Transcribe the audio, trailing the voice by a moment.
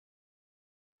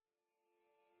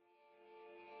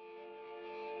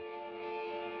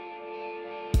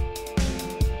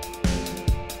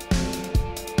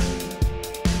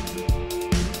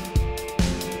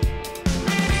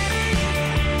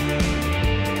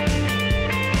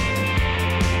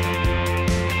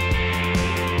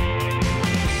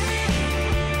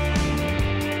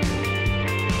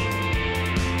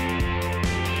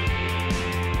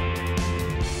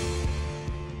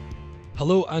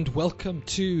Hello and welcome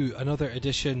to another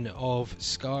edition of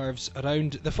Scarves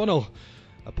Around the Funnel,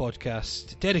 a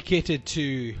podcast dedicated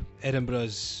to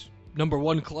Edinburgh's number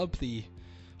one club, the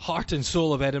heart and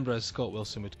soul of Edinburgh, as Scott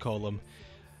Wilson would call them,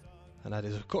 and that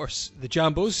is of course the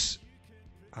Jambos.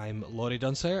 I'm Laurie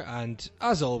Dunsire and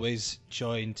as always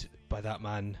joined by that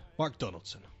man Mark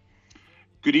Donaldson.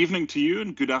 Good evening to you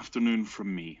and good afternoon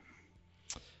from me.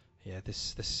 Yeah,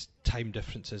 this time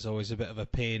difference is always a bit of a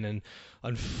pain, and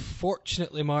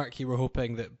unfortunately, Mark, you were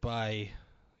hoping that by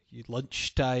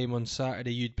lunchtime on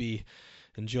Saturday you'd be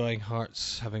enjoying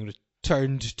Hearts having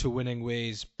returned to winning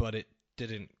ways, but it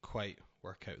didn't quite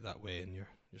work out that way, and you're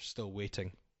still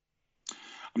waiting.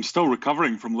 I'm still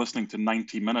recovering from listening to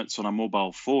 90 minutes on a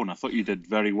mobile phone. I thought you did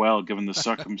very well given the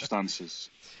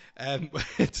circumstances.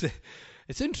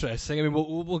 It's interesting. I mean,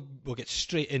 we'll get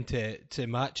straight into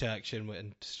match action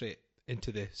and straight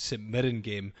into the St Mirren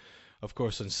game, of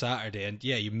course, on Saturday. And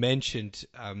yeah, you mentioned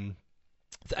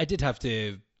I did have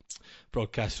to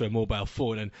broadcast through a mobile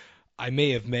phone, and I may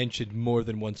have mentioned more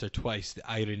than once or twice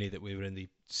the irony that we were in the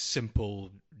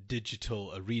simple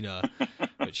digital arena,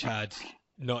 which had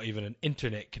not even an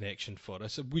internet connection for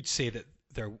us. I would say that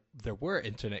there were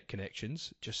internet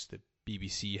connections, just the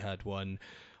BBC had one.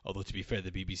 Although, to be fair,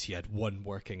 the BBC had one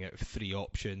working out of three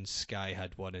options. Sky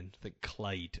had one, and I think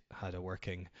Clyde had a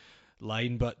working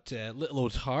line. But little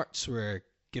old Hearts were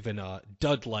given a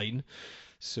dud line,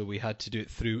 so we had to do it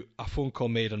through a phone call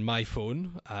made on my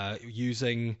phone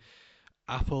using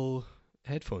Apple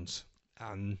headphones,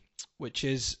 which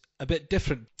is a bit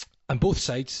different. And both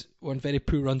sides were on very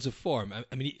poor runs of form.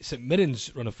 I mean, St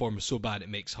Mirren's run of form was so bad it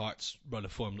makes Hearts' run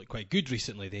of form look quite good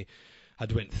recently. They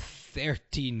had went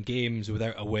 13 games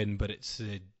without a win, but it's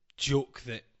a joke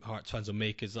that Hearts fans will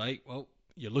make is like, well,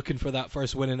 you're looking for that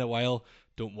first win in a while,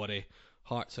 don't worry,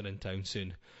 Hearts are in town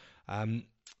soon. And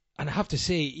I have to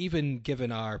say, even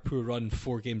given our poor run,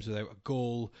 4 games without a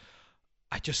goal,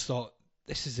 I just thought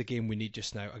this is the game we need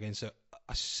just now against a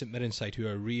St Mirren side who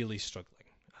are really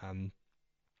struggling.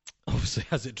 Obviously,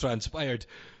 as it transpired,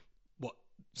 what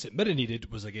St Mirren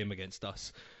needed was a game against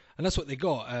us. And that's what they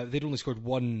got. They'd only scored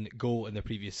 1 goal in their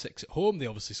previous 6 at home. They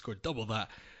obviously scored double that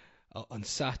on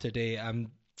Saturday.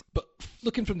 But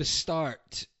looking from the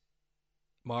start,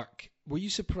 Mark, were you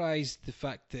surprised the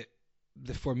fact that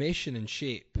the formation and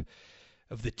shape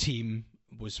of the team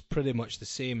was pretty much the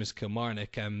same as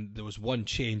Kilmarnock? There was one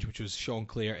change, which was Sean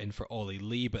Clare in for Ollie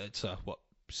Lee, but it's a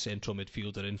central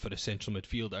midfielder in for a central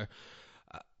midfielder.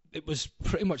 It was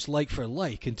pretty much like for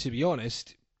like, and to be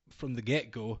honest, from the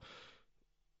get-go,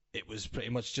 it was pretty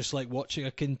much just like watching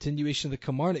a continuation of the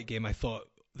Kilmarnock game. I thought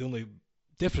the only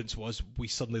difference was we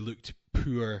suddenly looked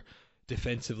poor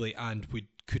defensively and we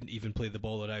couldn't even play the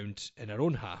ball around in our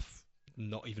own half,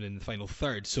 not even in the final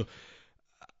third. So,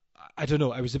 I don't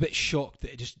know, I was a bit shocked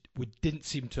that we didn't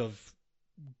seem to have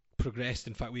progressed.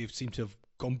 In fact, we seem to have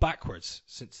gone backwards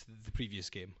since the previous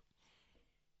game.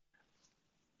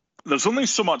 There's only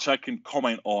so much I can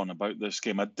comment on about this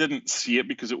game. I didn't see it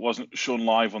because it wasn't shown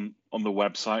live on the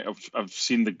website. I've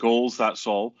seen the goals, that's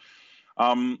all.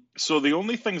 So the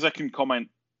only things I can comment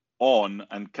on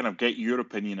and kind of get your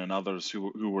opinion and others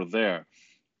who were there.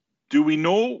 Do we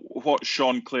know what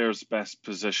Sean Clare's best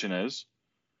position is?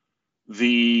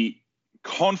 The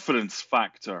confidence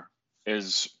factor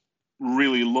is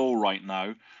really low right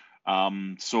now.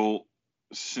 So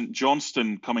St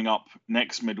Johnstone coming up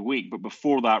next midweek, but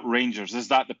before that, Rangers. Is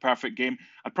that the perfect game?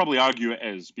 I'd probably argue it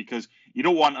is, because you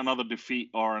don't want another defeat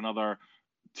or another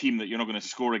team that you're not going to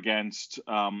score against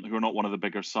who are not one of the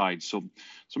bigger sides. So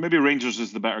maybe Rangers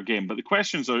is the better game. But the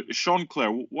questions are, Sean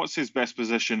Clare, what's his best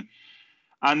position?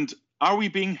 And are we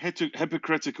being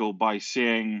hypocritical by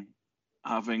saying,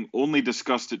 having only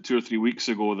discussed it 2 or 3 weeks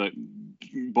ago, that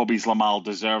Bobby Zlamal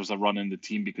deserves a run in the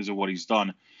team because of what he's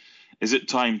done? Is it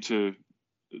time to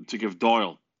give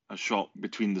Doyle a shot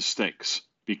between the sticks?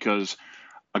 Because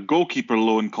a goalkeeper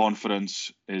low in confidence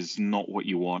is not what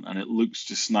you want, and it looks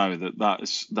just now that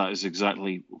is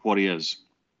exactly what he is.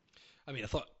 I mean, I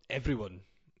thought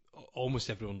almost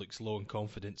everyone looks low in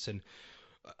confidence, and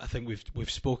I think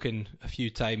we've spoken a few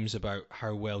times about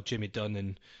how well Jimmy Dunn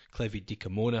and Clevi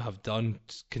Dikamona have done,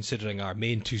 considering our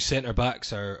main 2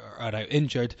 centre-backs are out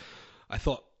injured. I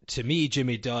thought, to me,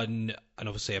 Jimmy Dunn, and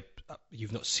obviously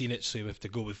you've not seen it, so you have to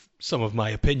go with some of my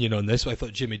opinion on this, but I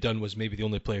thought Jimmy Dunn was maybe the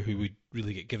only player who would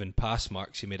really get given pass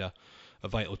marks. He made a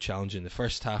vital challenge in the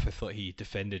first half. I thought he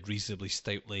defended reasonably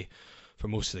stoutly for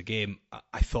most of the game.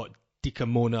 I thought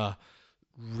Dikamona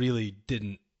really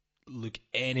didn't look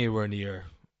anywhere near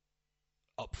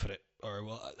up for it. Or,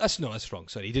 well, that's wrong.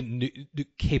 Sorry, he didn't look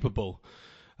capable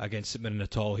against St Mirren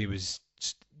at all. He was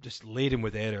just laden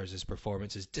with errors. His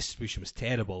performance, his distribution was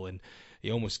terrible, and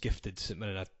he almost gifted St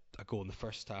Mirren a goal in the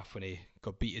first half when he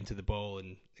got beat into the ball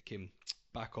and it came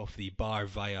back off the bar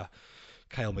via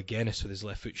Kyle McGuinness with his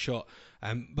left foot shot.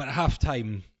 But at half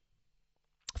time,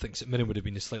 I think St Mirren would have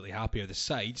been a slightly happier the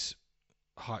sides.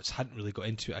 Hearts hadn't really got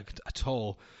into it at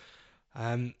all.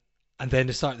 And then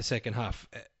to start the second half,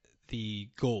 the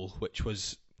goal, which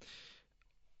was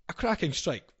a cracking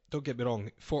strike, don't get me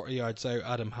wrong, 40 yards out,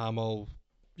 Adam Hamel,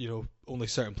 only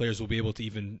certain players will be able to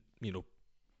even,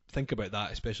 think about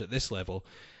that, especially at this level.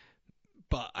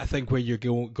 But I think where you're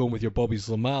going with your Bobby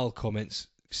Zlamal comments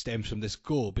stems from this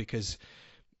goal, because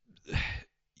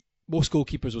most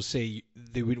goalkeepers will say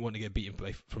they wouldn't want to get beaten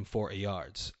from 40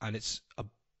 yards, and it's a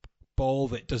ball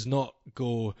that does not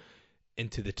go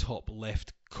into the top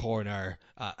left corner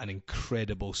at an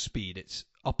incredible speed. It's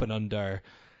up and under.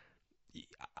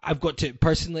 I think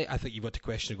you've got to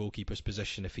question a goalkeeper's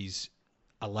position if he's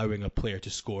allowing a player to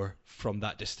score from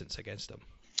that distance against him.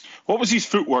 What was his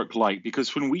footwork like?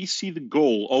 Because when we see the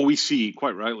goal, all we see,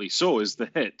 quite rightly so, is the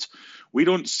hit. We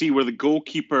don't see where the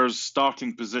goalkeeper's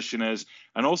starting position is,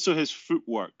 and also his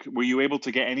footwork. Were you able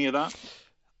to get any of that?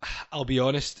 I'll be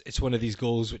honest, it's one of these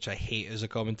goals which I hate as a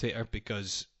commentator,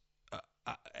 because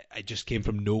I just came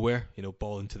from nowhere.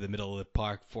 Ball into the middle of the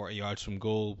park, 40 yards from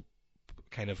goal,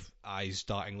 kind of eyes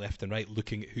darting left and right,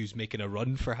 looking at who's making a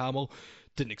run for Hamel.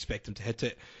 Didn't expect him to hit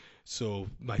it. So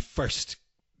my first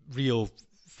real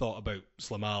thought about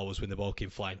Zlamal was when the ball came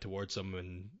flying towards him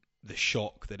and the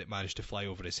shock that it managed to fly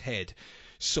over his head.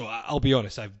 So I'll be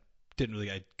honest, I didn't really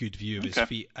get a good view of his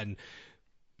feet, and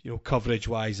coverage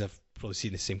wise, I've probably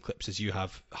seen the same clips as you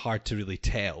have. Hard to really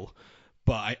tell,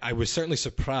 but I was certainly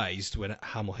surprised when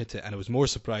Hamel hit it, and I was more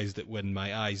surprised that when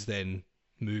my eyes then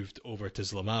moved over to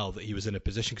Zlamal that he was in a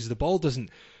position, because the ball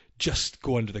doesn't just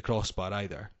go under the crossbar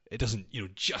either. It doesn't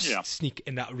sneak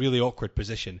in that really awkward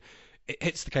position. It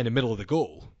hits the kind of middle of the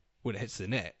goal when it hits the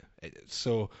net.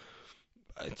 So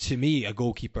to me, a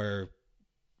goalkeeper,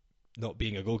 not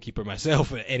being a goalkeeper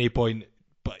myself at any point,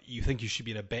 but you think you should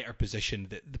be in a better position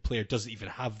that the player doesn't even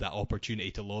have that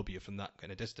opportunity to lob you from that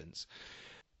kind of distance.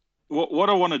 What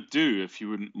I want to do, if you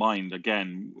wouldn't mind,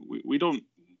 again, we don't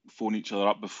phone each other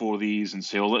up before these and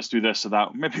say, "Oh, let's do this or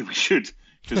that." Maybe we should.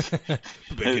 Be a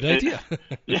good idea.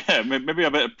 Yeah, maybe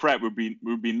a bit of prep would be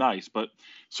nice. But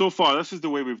so far, this is the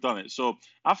way we've done it. So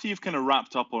after you've kind of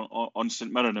wrapped up on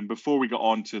St Mirren, and before we get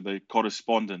on to the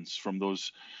correspondence from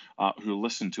those who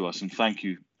listen to us, and thank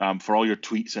you for all your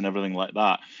tweets and everything like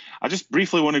that, I just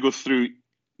briefly want to go through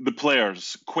the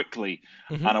players quickly,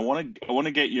 and I want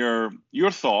to get your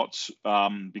thoughts,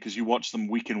 because you watch them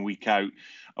week in, week out,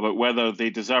 about whether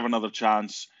they deserve another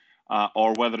chance,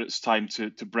 or whether it's time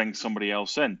to bring somebody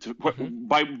else in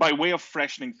by way of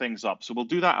freshening things up. So we'll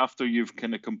do that after you've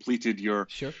kind of completed your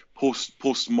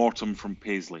post-mortem from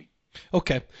Paisley.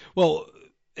 Okay. Well,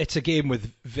 it's a game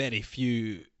with very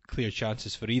few clear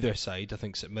chances for either side. I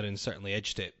think St Mirren certainly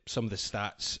edged it. Some of the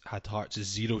stats had Hearts as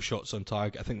 0 shots on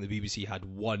target. I think the BBC had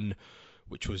 1,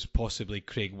 which was possibly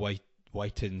Craig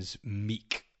Whiten's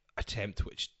meek attempt,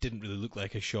 which didn't really look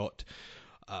like a shot.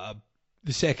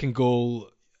 The second goal,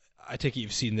 I take it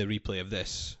you've seen the replay of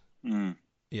this.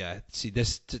 Yeah, see, the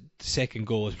second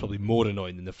goal is probably more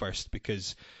annoying than the first,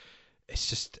 because it's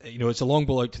just, it's a long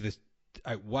ball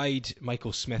out wide.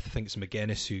 Michael Smith thinks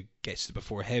McGuinness, who gets it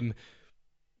before him.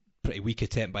 Pretty weak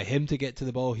attempt by him to get to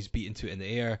the ball. He's beaten to it in the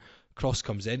air. Cross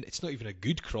comes in. It's not even a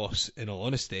good cross, in all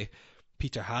honesty.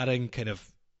 Peter Haring kind of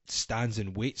stands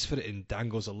and waits for it and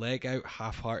dangles a leg out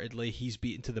half-heartedly. He's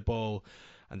beaten to the ball,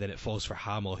 and then it falls for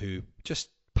Hamel, who just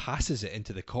passes it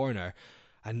into the corner,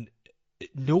 and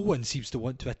no one seems to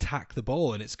want to attack the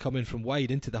ball, and it's coming from wide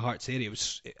into the Hearts area.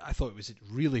 I thought it was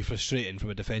really frustrating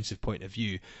from a defensive point of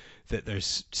view that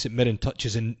there's St Mirren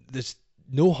touches and there's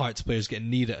no Hearts players getting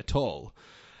near it at all.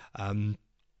 And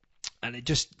it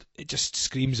just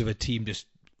screams of a team just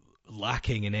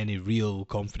lacking in any real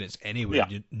confidence anyway.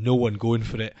 Yeah. No one going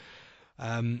for it.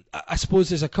 I suppose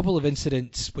there's a couple of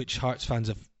incidents which Hearts fans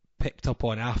have picked up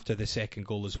on after the second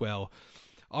goal as well.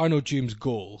 Arnaud Djume's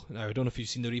goal. Now, I don't know if you've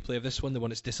seen the replay of this one, the one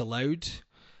that's disallowed.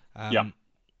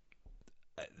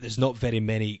 There's not very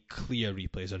many clear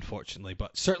replays, unfortunately,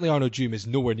 but certainly Arnaud Djume is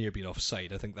nowhere near being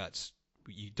offside. I think that's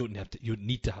you don't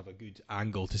need to have a good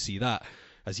angle to see that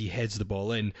as he heads the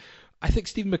ball in. I think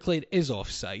Stephen McLean is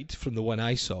offside from the one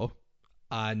I saw,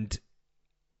 and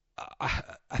I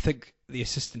think the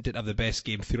assistant didn't have the best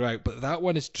game throughout, but that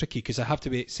one is tricky because I have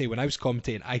to say, when I was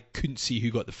commentating, I couldn't see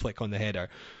who got the flick on the header.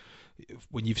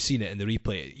 When you've seen it in the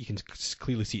replay, you can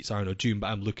clearly see it's Arnaud Djume, but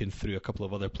I'm looking through a couple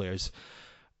of other players.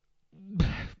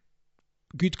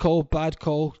 Good call, bad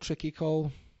call, tricky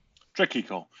call? Tricky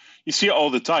call. You see it all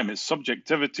the time. It's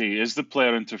subjectivity. Is the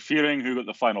player interfering? Who got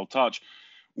the final touch?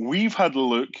 We've had a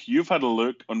look, you've had a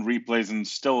look on replays and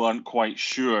still aren't quite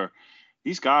sure.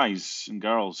 These guys and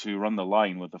girls who run the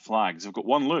line with the flags have got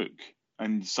one look,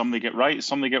 and some they get right,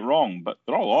 some they get wrong, but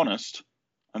they're all honest,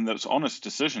 and there's honest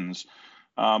decisions.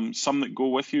 Some that go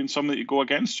with you and some that go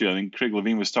against you. I think Craig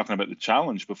Levein was talking about the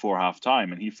challenge before half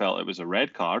time, and he felt it was a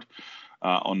red card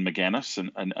on Magennis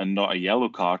and not a yellow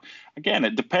card. Again,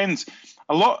 it depends.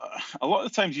 A lot of the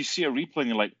times you see a replay and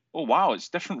you're like, oh wow, it's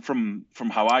different from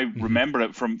how I remember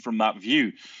it from that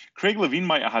view. Craig Levein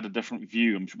might have had a different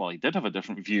view. Well, he did have a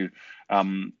different view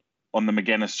on the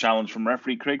Magennis challenge from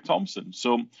referee Craig Thompson.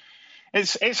 So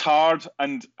it's hard,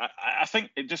 and I think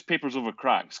it just papers over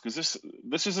cracks, because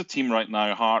this is a team right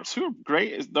now, Hearts, who are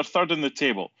great. They're third in the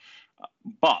table,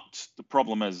 but the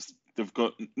problem is they've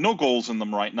got no goals in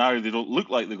them right now. They don't look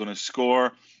like they're going to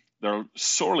score. They're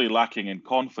sorely lacking in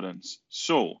confidence.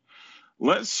 So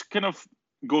let's kind of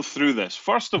go through this.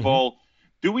 First of all,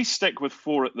 do we stick with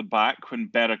 4 at the back when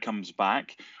Berra comes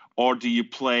back, or do you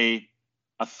play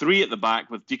a 3 at the back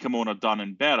with Di Camona, Dunn,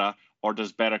 and Berra, or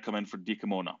does Berra come in for Di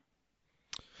Camona?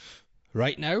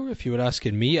 Right now, if you were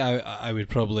asking me, I would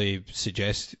probably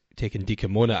suggest taking Di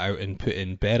Camona out and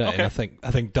putting Berra in.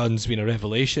 I think Dunn's been a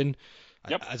revelation.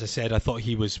 Yep. As I said, I thought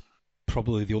he was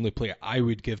probably the only player I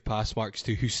would give pass marks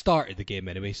to who started the game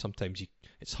anyway. Sometimes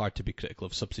it's hard to be critical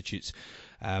of substitutes.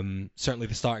 Certainly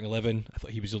the starting 11, I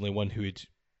thought he was the only one who would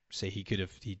say he couldn't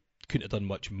have done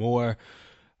much more.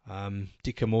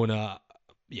 Di Camona,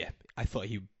 I thought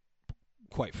he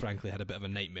quite frankly had a bit of a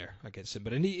nightmare against St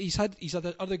Mirren. He's had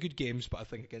other good games, but I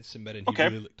think against St Mirren he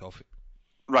really looked off it.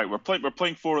 Right, we're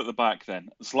playing 4 at the back then.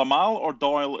 Slamal or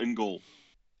Doyle in goal?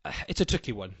 It's a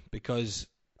tricky one, because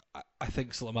I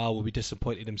think Slamal will be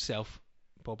disappointed himself.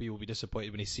 Bobby will be disappointed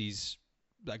when he sees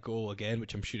that goal again,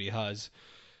 which I'm sure he has.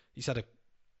 He's had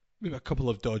maybe a couple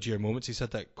of dodgier moments. He's had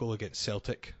that goal against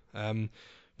Celtic.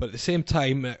 But at the same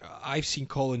time, I've seen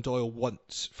Colin Doyle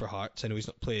once for Hearts. I know he's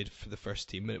not played for the first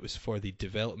team, and it was for the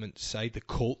development side, the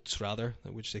Colts rather,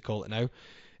 which they call it now,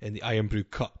 in the Iron Brew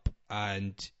Cup.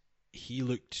 And he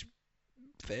looked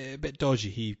a bit dodgy.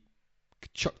 He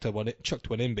chucked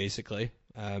one in basically.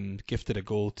 Gifted a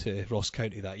goal to Ross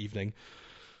County that evening.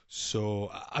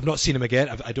 So I've not seen him again.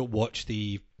 I don't watch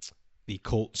the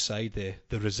Colts side,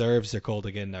 the reserves they're called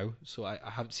again now. So I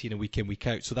haven't seen him week in, week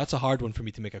out. So that's a hard one for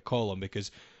me to make a call on,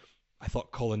 because I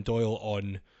thought Colin Doyle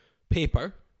on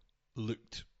paper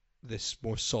looked this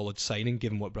more solid signing,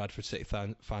 given what Bradford City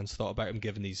fans thought about him,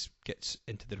 given he gets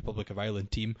into the Republic of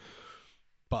Ireland team.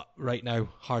 But right now,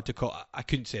 hard to call. I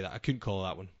couldn't say that. I couldn't call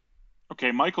that one.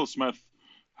 Okay, Michael Smith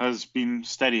has been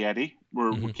steady Eddie.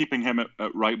 We're keeping him at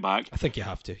right back. I think you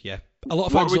have to, yeah. A lot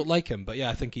of fans don't like him, but yeah,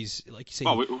 I think he's, like you say,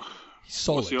 he's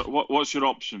solid. What's your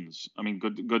options? I mean,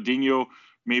 Godinho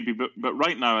maybe, but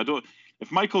right now I don't.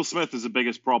 If Michael Smith is the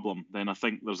biggest problem, then I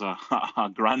think there's a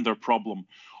grander problem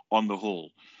on the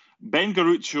whole. Ben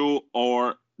Garuccio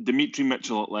or Dimitri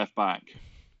Mitchell at left back?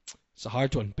 It's a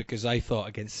hard one, because I thought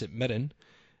against St Mirren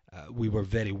we were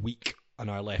very weak on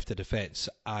our left of defence,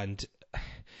 and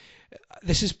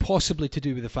this is possibly to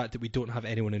do with the fact that we don't have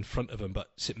anyone in front of him, but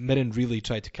St Mirren really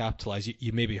tried to capitalise.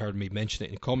 You maybe heard me mention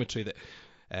it in commentary that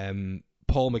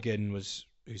Paul McGinn,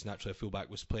 who's naturally a fullback,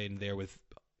 was playing there with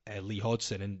Lee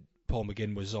Hodson, and Paul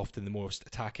McGinn was often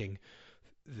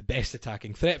the best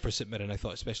attacking threat for St Mirren. I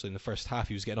thought, especially in the first half,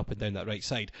 he was getting up and down that right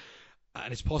side.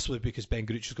 And it's possibly because Ben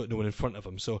Garuccio's got no one in front of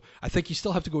him. So I think you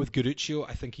still have to go with Garuccio.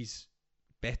 I think he's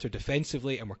better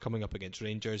defensively, and we're coming up against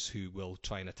Rangers, who will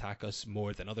try and attack us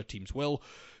more than other teams will.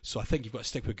 So I think you've got to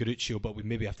stick with Garuccio, but we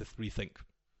maybe have to rethink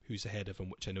who's ahead of him,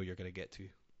 which I know you're going to get to.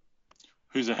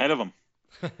 Who's ahead of him?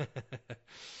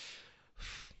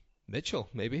 Mitchell,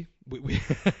 maybe.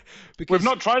 We've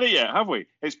not tried it yet, have we?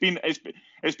 It's been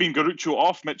Garuccio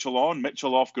off, Mitchell on,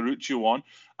 Mitchell off, Garuccio on,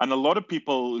 and a lot of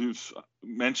people who've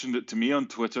mentioned it to me on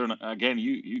Twitter, and again,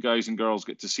 you guys and girls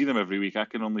get to see them every week. I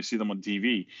can only see them on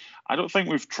TV. I don't think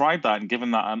we've tried that and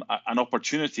given that an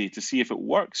opportunity to see if it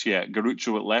works yet.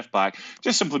 Garuccio at left back,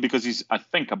 just simply because he's, I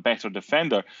think, a better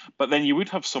defender. But then you would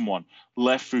have someone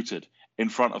left-footed in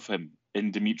front of him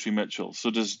in Dimitri Mitchell. So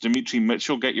does Dimitri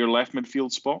Mitchell get your left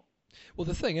midfield spot? Well,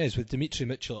 the thing is, with Dimitri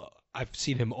Mitchell, I've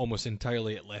seen him almost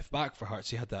entirely at left back for Hearts.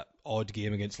 He had that odd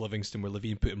game against Livingston where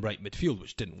Levein put him right midfield,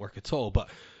 which didn't work at all. But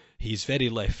he's very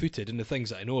left-footed, and the things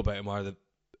that I know about him are that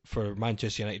for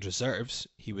Manchester United reserves,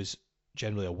 he was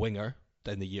generally a winger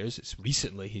down the years. It's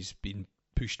recently he's been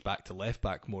pushed back to left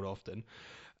back more often.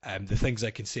 The things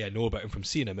I can say I know about him from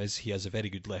seeing him is he has a very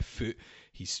good left foot.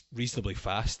 He's reasonably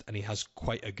fast, and he has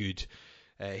quite a good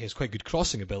He has quite good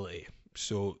crossing ability.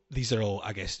 So these are all,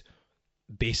 I guess,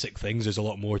 basic things. There's a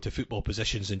lot more to football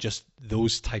positions than just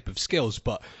those type of skills.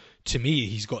 But to me,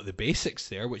 he's got the basics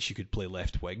there, which you could play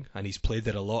left wing, and he's played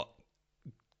there a lot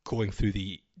going through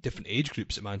the different age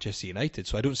groups at Manchester United.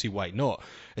 So I don't see why not.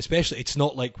 Especially, it's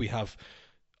not like we have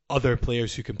other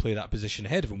players who can play that position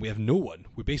ahead of him. We have no one.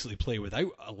 We basically play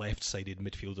without a left-sided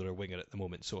midfielder or winger at the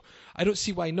moment. So I don't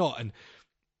see why not. And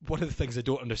one of the things I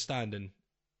don't understand, and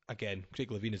again, Craig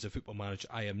Levein is a football manager,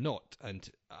 I am not, and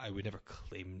I would never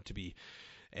claim to be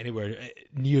anywhere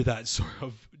near that sort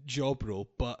of job role,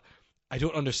 but I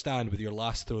don't understand with your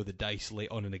last throw of the dice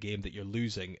late on in a game that you're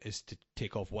losing is to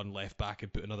take off one left back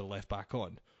and put another left back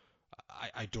on.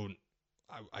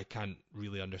 I can't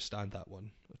really understand that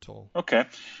one at all. Okay.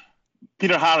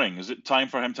 Peter Haring, is it time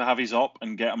for him to have his op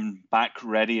and get him back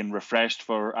ready and refreshed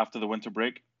for after the winter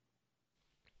break?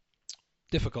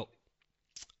 Difficult.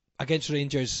 Against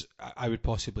Rangers, I would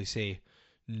possibly say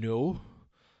no,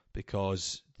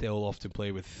 because they'll often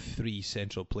play with three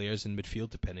central players in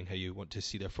midfield, depending how you want to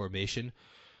see their formation.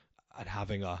 And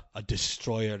having a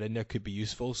destroyer in there could be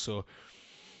useful. So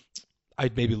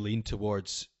I'd maybe lean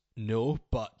towards no,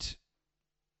 but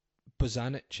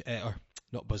Bozanic, or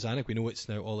not Bozanic, we know it's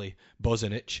now Ollie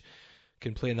Bozanic,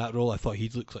 can play in that role. I thought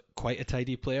he'd look like quite a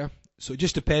tidy player. So it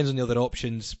just depends on the other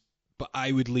options, but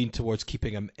I would lean towards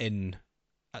keeping him in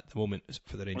at the moment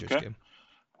for the Rangers game.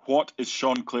 What is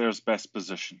Sean Clare's best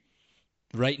position?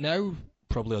 Right now,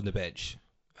 probably on the bench.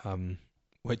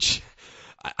 Which,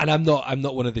 and I'm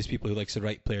not one of these people who likes to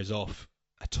write players off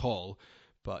at all,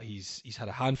 but he's had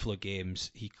a handful of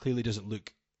games. He clearly doesn't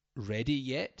look ready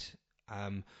yet.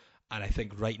 And I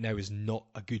think right now is not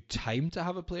a good time to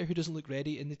have a player who doesn't look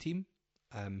ready in the team.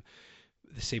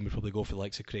 The same would probably go for the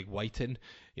likes of Craig Whiten.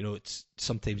 You know, it's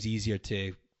sometimes easier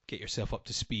to get yourself up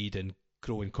to speed and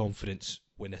grow in confidence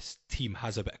when a team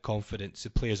has a bit of confidence.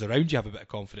 The players around you have a bit of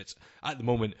confidence. At the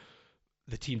moment,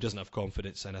 the team doesn't have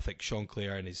confidence, and I think Sean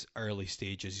Clare in his early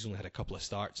stages, he's only had a couple of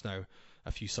starts now,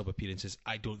 a few sub appearances.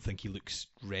 I don't think he looks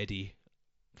ready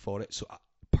for it. So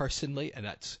personally, and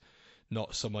that's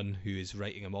not someone who is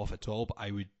writing him off at all, but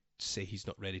I would say he's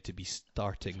not ready to be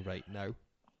starting right now.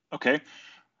 Okay.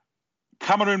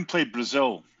 Cameroon played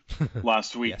Brazil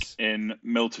last week Yes. in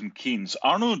Milton Keynes.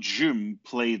 Arnaud Djoum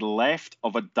played left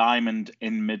of a diamond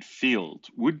in midfield.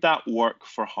 Would that work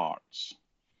for Hearts?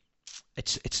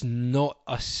 It's not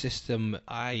a system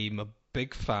I'm a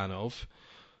big fan of.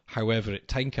 However, at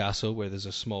Tynecastle, where there's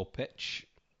a small pitch,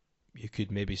 you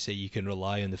could maybe say you can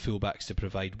rely on the fullbacks to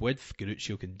provide width.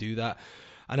 Garuccio can do that.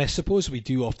 And I suppose we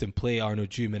do often play Arnaud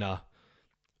Djoum in a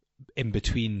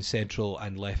in-between central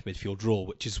and left midfield role,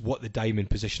 which is what the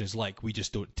diamond position is like. We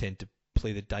just don't tend to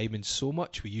play the diamond so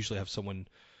much. We usually have someone,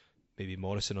 maybe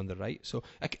Morrison on the right. So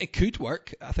it could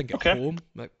work, I think, at home,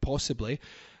 like possibly.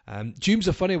 Djoum's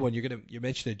a funny one. You're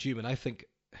mentioning Djoum, and I think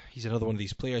he's another one of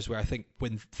these players where I think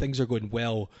when things are going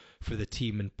well for the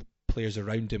team and players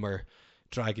around him are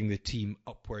dragging the team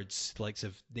upwards, the likes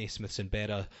of Naismiths and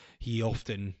Berra, he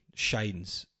often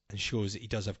shines and shows that he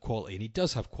does have quality, and he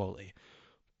does have quality.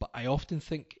 But I often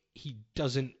think he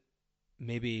doesn't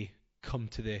maybe come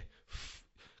to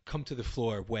the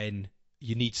floor when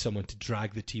you need someone to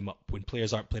drag the team up. When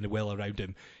players aren't playing well around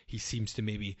him, he seems to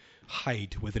maybe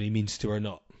hide whether he means to or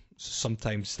not. So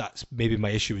sometimes that's maybe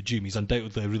my issue with Djoum. He's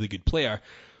undoubtedly a really good player.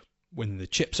 When the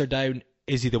chips are down,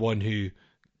 is he the one who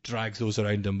drags those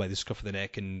around him by the scruff of the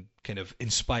neck and kind of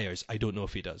inspires? I don't know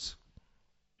if he does.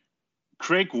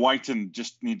 Craig Whiten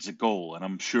just needs a goal, and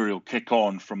I'm sure he'll kick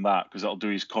on from that because that'll do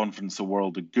his confidence the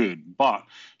world of good. But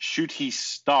should he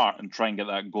start and try and get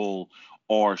that goal,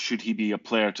 or should he be a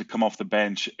player to come off the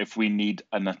bench if we need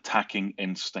an attacking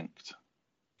instinct?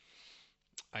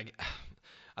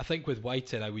 I think with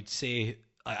Whiten, I would say,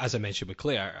 as I mentioned with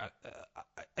Clare,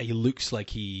 he looks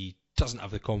like he doesn't have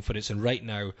the confidence, and right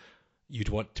now you'd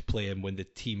want to play him when the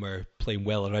team are playing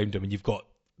well around him, and you've got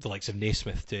the likes of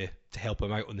Naismith to help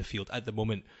him out on the field. At the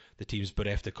moment, the team's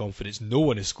bereft of confidence. No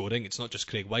one is scoring. It's not just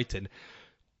Craig Whiten.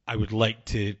 I would like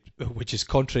to, which is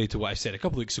contrary to what I said a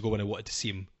couple of weeks ago when I wanted to see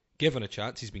him given a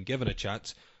chance. He's been given a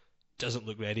chance. Doesn't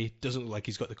look ready. Doesn't look like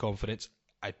he's got the confidence.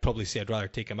 I'd probably say I'd rather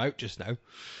take him out just now.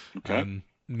 Okay.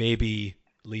 Maybe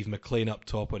leave McLean up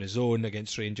top on his own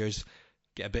against Rangers.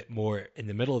 Get a bit more in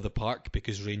the middle of the park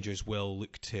because Rangers will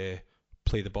look to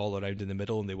play the ball around in the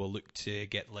middle, and they will look to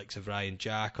get the likes of Ryan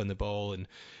Jack on the ball and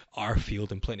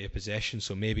Arfield and plenty of possession.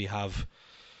 So maybe have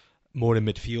more in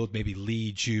midfield, maybe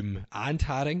Lee, Djoum and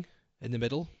Haring in the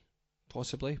middle,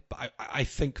 possibly. But I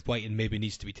think Whiten maybe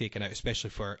needs to be taken out,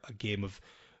 especially for a game of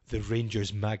the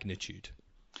Rangers' magnitude.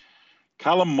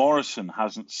 Callum Morrison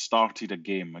hasn't started a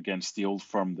game against the Old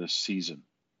Firm this season.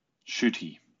 Should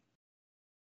he?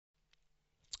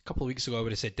 A couple of weeks ago, I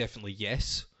would have said definitely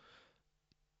yes.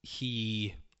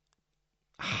 He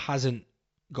hasn't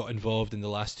got involved in the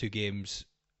last two games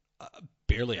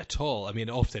barely at all. I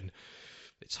mean, often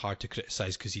it's hard to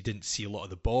criticise because he didn't see a lot of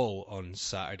the ball on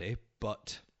Saturday,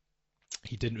 but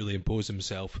he didn't really impose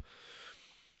himself.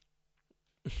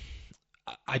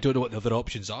 I don't know what the other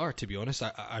options are, to be honest.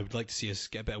 I would like to see us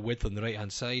get a bit of width on the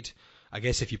right-hand side. I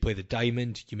guess if you play the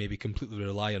diamond, you maybe completely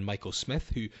rely on Michael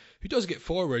Smith, who does get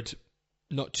forward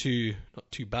not too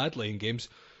badly in games.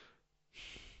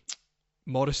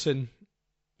 Morrison,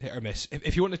 hit or miss.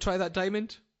 If you want to try that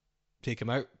diamond, take him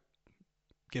out.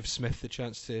 Give Smith the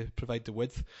chance to provide the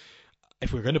width.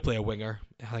 If we're going to play a winger,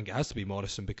 I think it has to be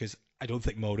Morrison because I don't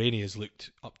think Mulroney has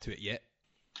looked up to it yet.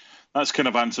 That's kind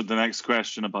of answered the next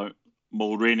question about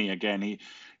Mulroney again.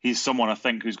 He's someone I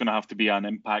think who's going to have to be an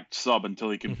impact sub until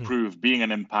he can prove being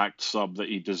an impact sub that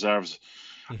he deserves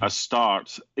a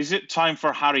start. Is it time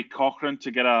for Harry Cochrane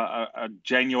to get a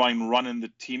genuine run in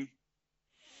the team?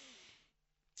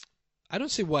 I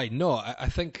don't see why not. I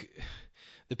think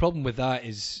the problem with that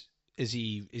is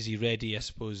he ready? I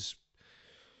suppose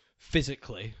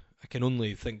physically, I can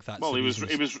only think that's. Well, he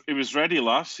was ready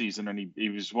last season, and he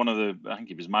was I think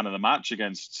he was man of the match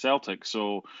against Celtic.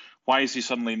 So why is he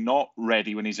suddenly not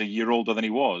ready when he's a year older than he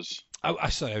was? I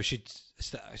should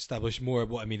establish more.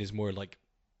 What I mean is more like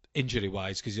injury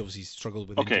wise, because he obviously struggled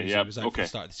with injuries. He was out for the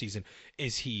start of the season.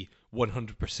 Is he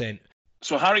 100%?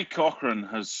 So Harry Cochrane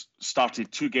has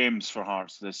started 2 games for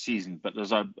Hearts this season, but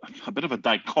there's a bit of a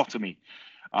dichotomy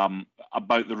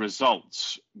about the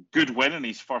results. Good win in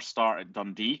his first start at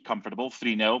Dundee, comfortable,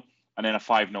 3-0, and then a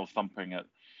 5-0 thumping at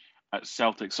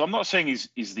Celtic. So I'm not saying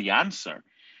he's the answer,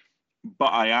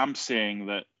 but I am saying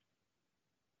that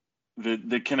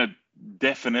the kind of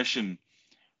definition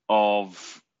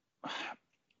of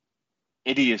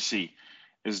idiocy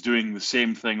is doing the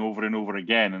same thing over and over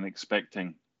again and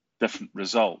expecting different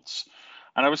results.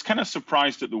 And I was kind of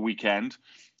surprised at the weekend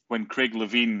when Craig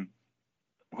Levein,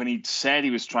 when he'd said he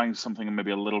was trying something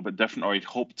maybe a little bit different, or he'd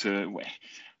hoped to,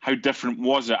 how different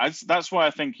was it? That's why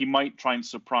I think he might try and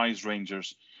surprise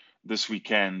Rangers this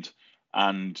weekend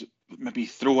and maybe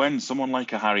throw in someone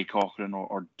like a Harry Cochrane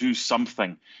or do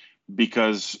something,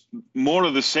 because more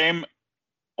of the same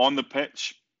on the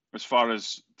pitch as far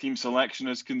as team selection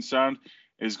is concerned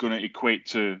is going to equate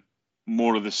to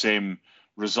more of the same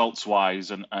results-wise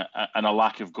and a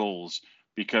lack of goals,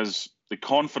 because the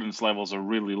confidence levels are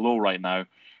really low right now.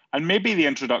 And maybe the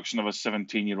introduction of a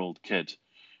 17-year-old kid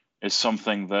is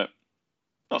something that,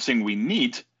 not saying we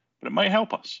need, but it might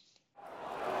help us.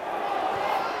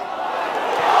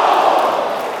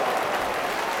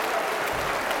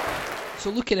 So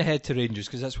looking ahead to Rangers,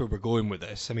 because that's where we're going with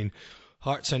this. I mean,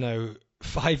 Hearts are now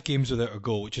 5 games without a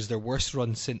goal, which is their worst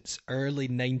run since early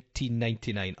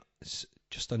 1999. It's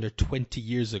just under 20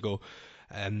 years ago.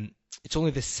 It's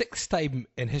only the 6th time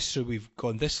in history we've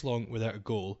gone this long without a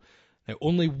goal. Now,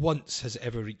 only once has it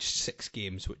ever reached 6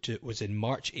 games, which it was in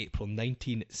March-April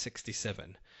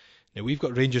 1967. Now, we've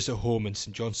got Rangers at home and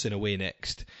St Johnstone away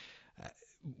next.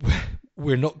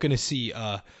 We're not going to see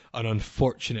an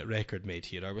unfortunate record made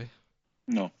here, are we?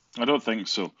 No, I don't think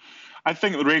so. I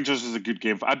think the Rangers is a good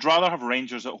game. I'd rather have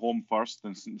Rangers at home first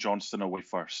than St Johnstone away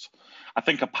first. I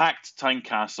think a packed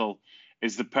Tynecastle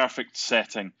is the perfect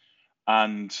setting.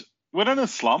 And we're in a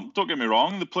slump, don't get me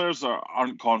wrong. The players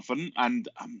aren't confident, and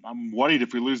I'm worried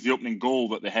if we lose the opening goal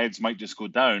that the heads might just go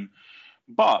down.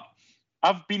 But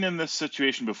I've been in this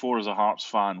situation before as a Hearts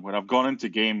fan, where I've gone into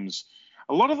games.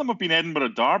 A lot of them have been Edinburgh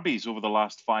derbies over the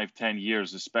last 5-10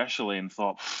 years especially, and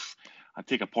thought, I'd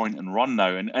take a point and run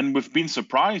now. And we've been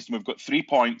surprised. We've got 3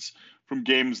 points from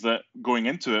games that, going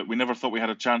into it, we never thought we had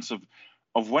a chance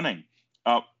of winning.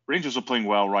 Rangers are playing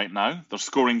well right now. They're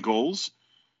scoring goals.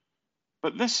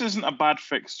 But this isn't a bad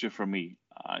fixture for me.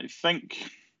 I think,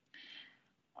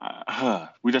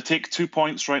 would I take 2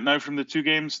 points right now from the 2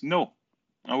 games? No,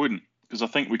 I wouldn't, because I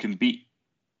think we can beat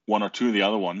 1 or 2 of the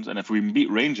other ones. And if we can beat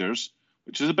Rangers,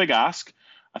 which is a big ask,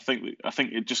 I think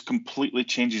it just completely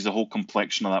changes the whole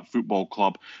complexion of that football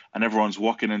club, and everyone's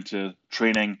walking into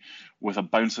training with a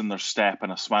bounce in their step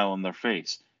and a smile on their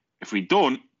face. If we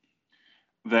don't,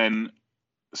 then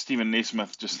Stephen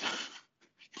Naismith just...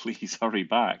 please hurry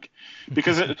back,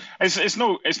 because it's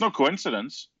no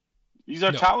coincidence. He's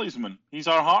our talisman. He's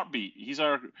our heartbeat. He's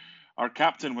our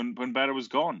captain when Berra was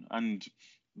gone, and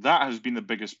that has been the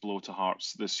biggest blow to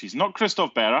Hearts this season. Not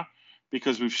Christophe Berra,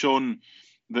 because we've shown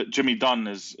that Jimmy Dunn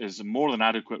is a more than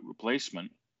adequate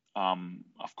replacement.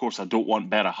 Of course, I don't want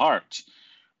Berra hurt,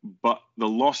 but the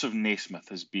loss of Naismith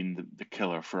has been the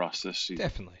killer for us this season.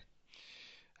 Definitely.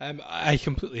 I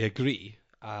completely agree.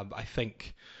 I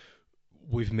think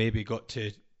we've maybe got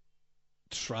to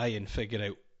try and figure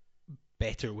out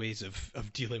better ways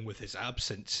of dealing with his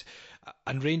absence.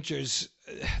 And Rangers,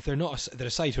 they're a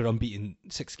side who are unbeaten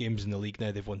 6 games in the league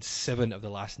now. They've won 7 of the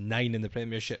last 9 in the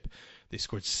Premiership. They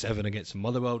scored 7 against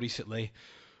Motherwell recently.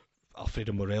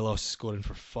 Alfredo Morelos scoring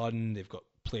for fun. They've got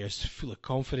players full of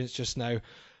confidence just now.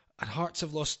 And Hearts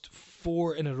have lost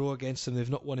 4 in a row against them. They've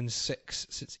not won in 6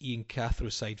 since Ian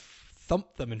Cathro's side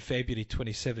thumped them in February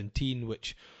 2017,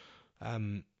 which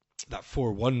that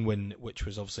 4-1 win, which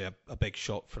was obviously a big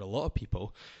shot for a lot of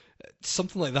people.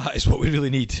 Something like that is what we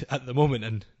really need at the moment,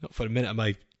 and not for a minute am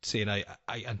I saying I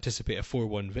anticipate a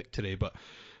 4-1 victory, but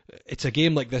it's a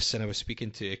game like this, and I was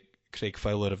speaking to Craig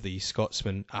Fowler of the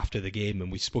Scotsman after the game,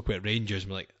 and we spoke about Rangers,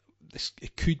 and we're like,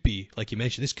 it could be, like you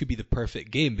mentioned, this could be the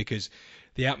perfect game because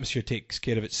the atmosphere takes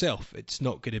care of itself. It's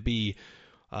not going to be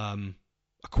a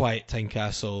quiet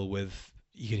Tynecastle with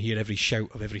you can hear every shout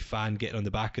of every fan getting on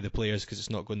the back of the players because it's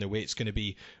not going their way. It's going to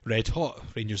be red hot.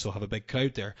 Rangers will have a big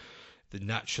crowd there.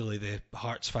 Naturally, the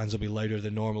Hearts fans will be louder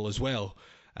than normal as well.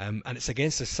 And it's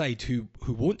against a side who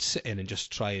won't sit in and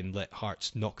just try and let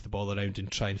Hearts knock the ball around and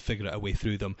try and figure out a way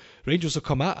through them. Rangers will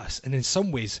come at us, and in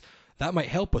some ways that might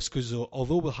help us because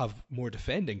although we'll have more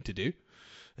defending to do,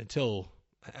 until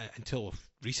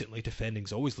recently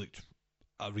defending's always looked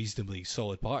a reasonably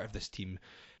solid part of this team,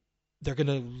 they're going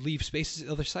to leave spaces at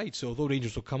the other side. So although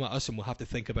Rangers will come at us and we'll have to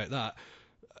think about that,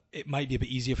 it might be a bit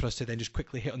easier for us to then just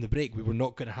quickly hit on the break. We were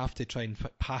not going to have to try and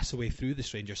pass away through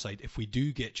this Rangers side if we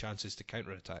do get chances to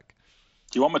counter-attack.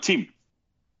 Do you want my team?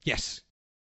 Yes.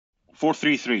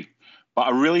 4-3-3,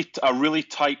 but a really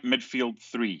tight midfield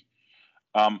 3.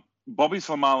 Bobby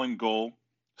Slamal in goal,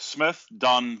 Smith,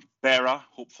 Dunn, Berra,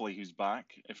 hopefully he's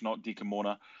back, if not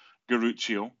Dikamona,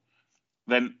 Garuccio.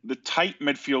 Then the tight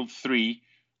midfield 3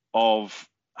 of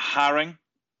Haring,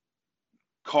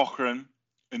 Cochrane,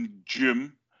 and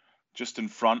Jim just in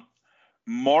front.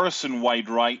 Morrison wide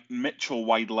right, Mitchell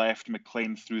wide left,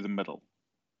 McLean through the middle.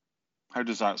 How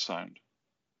does that sound?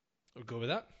 We'll go with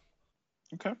that.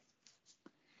 Okay.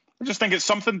 I just think it's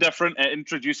something different. It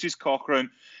introduces Cochrane.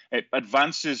 It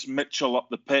advances Mitchell up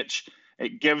the pitch.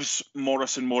 It gives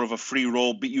Morrison more of a free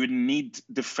role, but you would need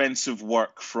defensive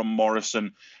work from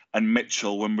Morrison and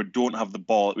Mitchell when we don't have the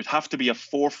ball. It would have to be a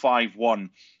 4-5-1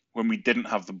 when we didn't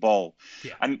have the ball.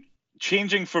 Yeah. And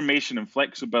changing formation and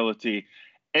flexibility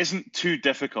isn't too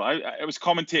difficult. I was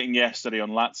commentating yesterday on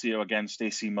Lazio against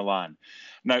AC Milan.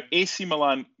 Now, AC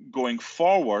Milan going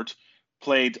forward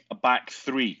played a back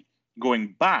 3.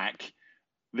 Going back,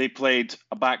 they played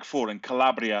a back 4, and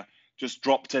Calabria just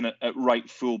dropped in at right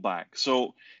fullback.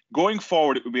 So going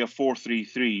forward, it would be a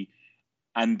 4-3-3,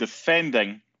 and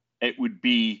defending, it would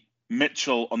be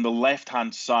Mitchell on the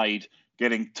left-hand side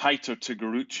getting tighter to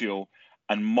Garuccio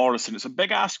and Morrison. It's a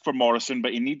big ask for Morrison,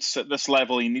 but he needs, at this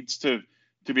level, he needs to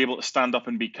be able to stand up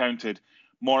and be counted.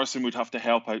 Morrison would have to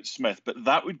help out Smith, but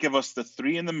that would give us the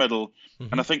 3 in the middle,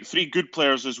 and I think 3 good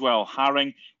players as well.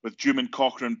 Haring with Jim and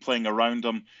Cochrane playing around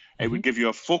him. It would give you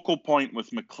a focal point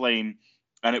with McLean,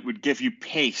 and it would give you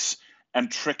pace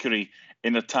and trickery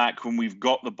in attack when we've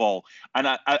got the ball. And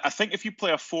I think if you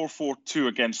play a 4-4-2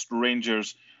 against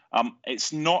Rangers,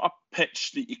 it's not a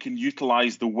pitch that you can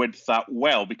utilise the width that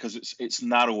well because it's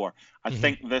narrower. I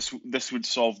think this would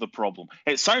solve the problem.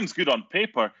 It sounds good on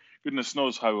paper. Goodness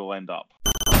knows how we'll end up.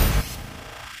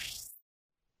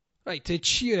 Right, to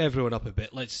cheer everyone up a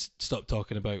bit, let's stop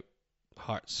talking about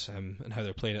Hearts and how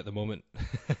they're playing at the moment,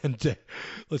 and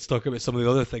let's talk about some of the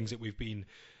other things that we've been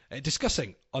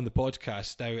discussing on the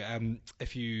podcast. Now,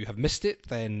 if you have missed it,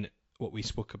 then what we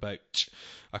spoke about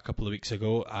a couple of weeks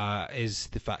ago is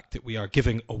the fact that we are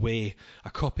giving away a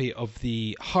copy of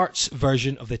the Hearts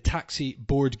version of the Taxi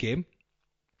board game.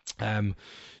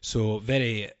 So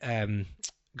very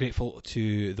grateful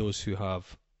to those who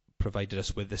have provided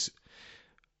us with this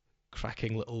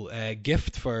cracking little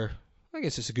gift for, I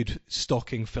guess it's a good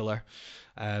stocking filler,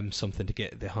 something to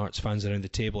get the Hearts fans around the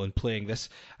table and playing this.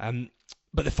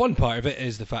 But the fun part of it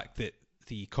is the fact that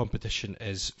the competition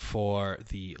is for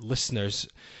the listeners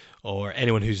or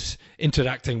anyone who's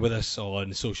interacting with us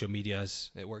on social media,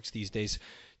 as it works these days,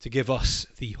 to give us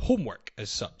the homework as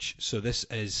such. So this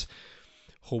is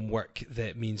homework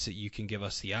that means that you can give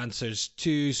us the answers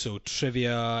to, so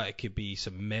trivia, it could be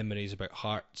some memories about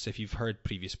Hearts. If you've heard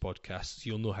previous podcasts,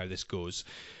 you'll know how this goes.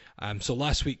 So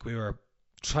last week we were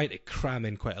trying to cram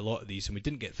in quite a lot of these and we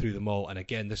didn't get through them all, and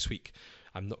again this week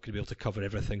I'm not going to be able to cover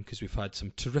everything because we've had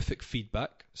some terrific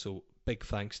feedback, so big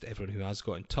thanks to everyone who has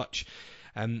got in touch.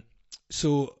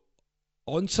 So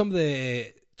On some of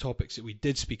the topics that we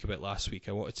did speak about last week,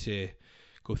 I wanted to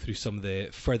go through some of the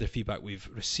further feedback we've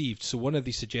received. So one of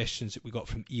the suggestions that we got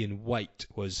from Ian White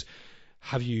was,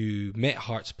 have you met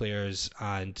Hearts players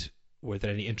and were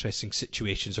there any interesting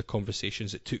situations or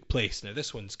conversations that took place? Now,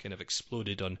 this one's kind of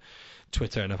exploded on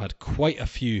Twitter, and I've had quite a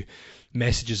few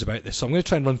messages about this. So I'm going to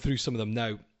try and run through some of them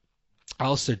now.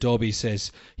 Alistair Dobby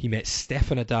says he met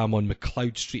Stefan Adam on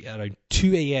McLeod Street at around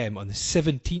 2 a.m. on the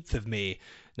 17th of May,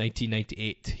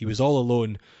 1998. He was all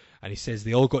alone, and he says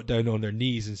they all got down on their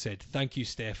knees and said, "Thank you,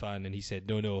 Stefan." And he said,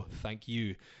 "No, thank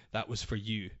you. That was for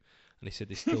you." And he said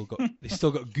they still got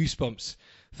goosebumps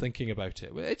thinking about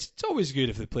it. Well, it's always good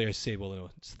if the players say, "Well,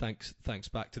 it's thanks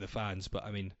back to the fans." But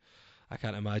I mean, I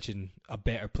can't imagine a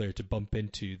better player to bump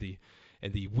into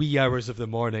in the wee hours of the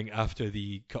morning after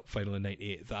the cup final in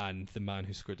 '98 than the man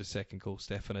who scored the second goal,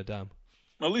 Stefan Adam.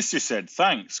 Well, at least he said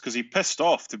thanks, because he pissed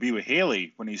off to be with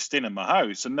Haley when he's staying in my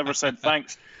house and never said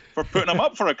thanks for putting him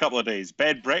up for a couple of days.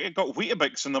 Bed break, got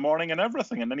Weetabix in the morning and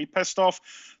everything, and then he pissed off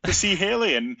to see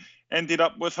Haley and ended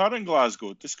up with her in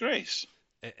Glasgow. Disgrace.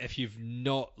 If you've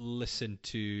not listened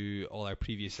to all our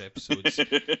previous episodes,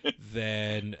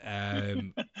 then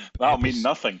that'll mean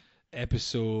nothing.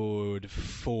 Episode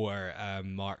 4,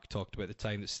 Mark talked about the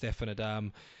time that Stefan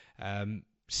Adam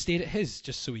stayed at his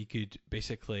just so he could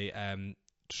basically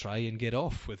try and get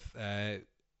off with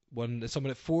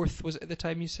someone at Fourth, was it at the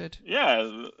time you said?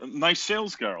 Yeah, a nice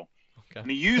sales girl. Okay.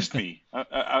 And he used me.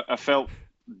 I felt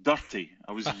dirty.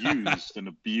 I was used and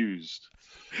abused.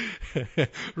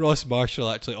 Ross Marshall,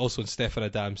 actually, also on Stefan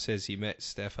Adam, says he met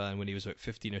Stefan when he was about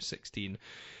 15 or 16.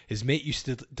 His mate used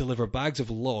to deliver bags of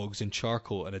logs and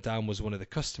charcoal, and Adam was one of the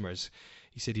customers.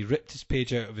 He said he ripped his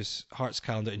page out of his Hearts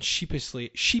calendar and sheepishly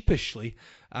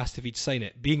asked if he'd sign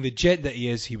it. Being the gent that he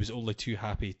is, he was only too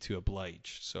happy to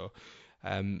oblige. So,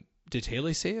 did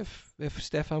Haley say if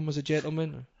Stefan was a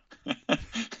gentleman?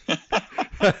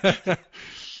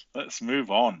 Let's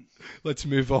move on.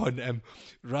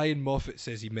 Ryan Moffat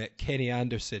says he met Kenny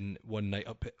Anderson one night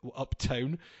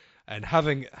uptown, and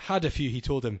having had a few, he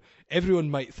told him, "Everyone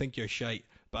might think you're shite,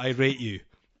 but I rate you."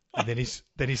 And then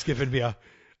he's given me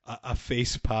a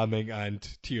face palming and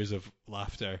tears of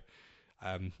laughter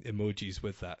emojis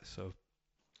with that. So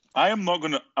I'm not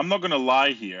gonna lie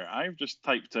here. I've just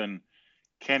typed in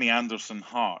Kenny Anderson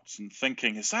Hearts and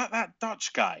thinking, is that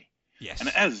Dutch guy? Yes, and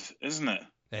it is, isn't it?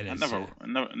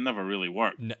 It never really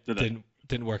worked.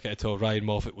 Didn't work out at all. Ryan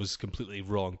Moffat was completely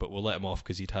wrong, but we'll let him off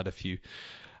because he'd had a few.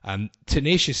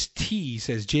 Tenacious T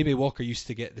says Jamie Walker used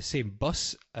to get the same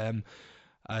bus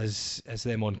as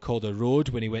them on Calder Road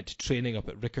when he went to training up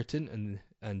at Riccarton,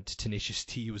 and Tenacious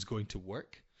T was going to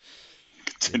work.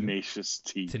 Tenacious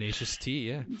T,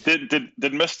 yeah. Did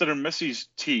Mr. and Mrs.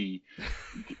 T,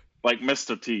 like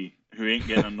Mr. T, who ain't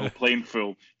getting no plane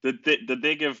full, did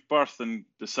they give birth and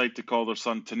decide to call their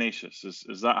son Tenacious?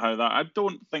 Is that how that? I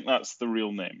don't think that's the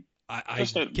real name.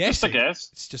 Just a guess.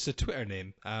 It's just a Twitter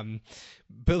name.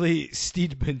 Billy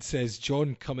Steedman says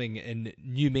John Cumming in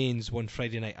New Mains one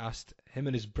Friday night asked him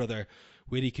and his brother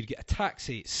where he could get a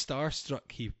taxi.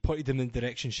 Starstruck, he pointed them in the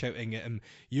direction, shouting at him,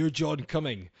 "You're John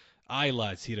Cumming." "Aye,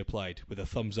 lads," he replied with a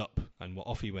thumbs up, and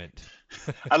off he went.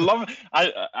 I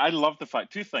love the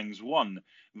fact, two things. One,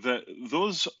 that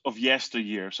those of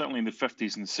yesteryear, certainly in the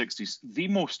 50s and 60s, the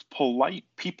most polite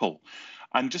people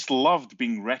and just loved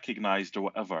being recognised or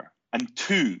whatever. And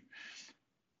two,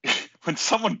 when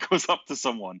someone goes up to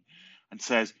someone and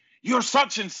says, "You're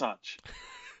such and such."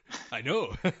 I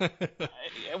know.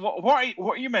 What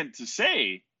are you meant to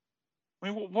say? I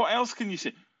mean, what else can you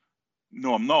say?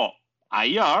 "No, I'm not."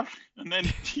 "Aye, are." And then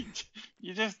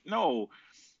you just, no.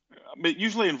 I mean, it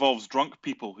usually involves drunk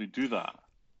people who do that.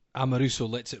 Amaruso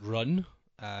Lets It Run,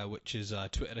 which is a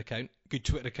Twitter account. Good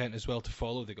Twitter account as well to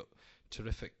follow. They got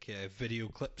terrific video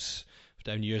clips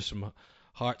down years from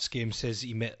Hearts games. Says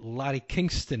he met Larry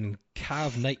Kingston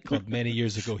Cav nightclub many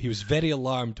years ago. He was very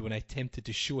alarmed when I attempted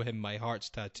to show him my Hearts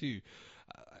tattoo.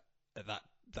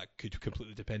 That could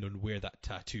completely depend on where that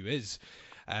tattoo is.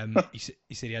 He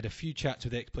said he had a few chats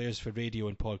with ex-players for radio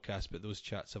and podcasts, but those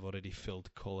chats have already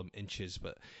filled column inches.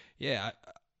 But yeah,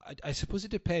 I suppose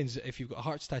it depends. If you've got a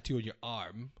Hearts tattoo on your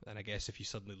arm, and I guess if you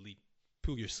suddenly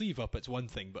pull your sleeve up, it's one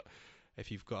thing. But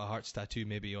if you've got a Hearts tattoo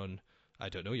maybe on, I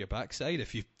don't know, your backside,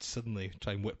 if you suddenly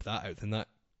try and whip that out, then that,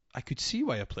 I could see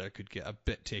why a player could get a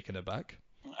bit taken aback.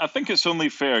 I think it's only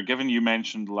fair, given you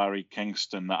mentioned Larry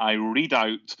Kingston, that I read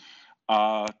out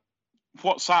a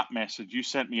WhatsApp message you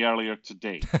sent me earlier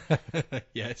today.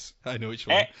 Yes, I know which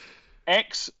one.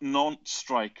 Ex-Nantes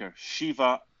striker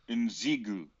Shiva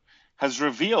Nzigu has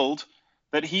revealed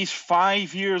that he's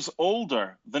 5 years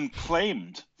older than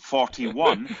claimed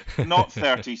 41, not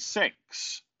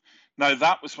 36. Now,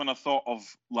 that was when I thought of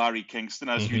Larry Kingston,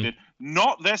 as you did.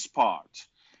 Not this part.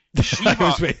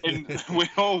 Shiva,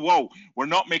 whoa, we're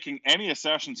not making any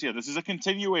assertions here. This is a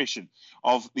continuation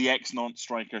of the ex-Nantes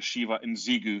striker Shiva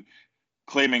Nzigu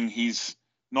claiming he's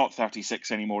not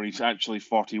 36 anymore, he's actually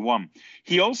 41.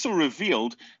 He also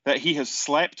revealed that he has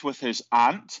slept with his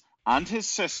aunt and his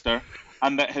sister,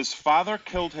 and that his father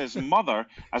killed his mother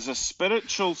as a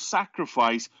spiritual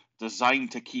sacrifice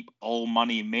designed to keep all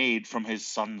money made from his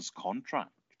son's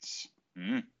contracts.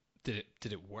 Did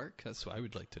it work? That's what I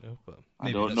would like to know. But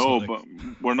I don't know, but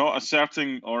we're not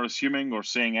asserting or assuming or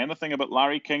saying anything about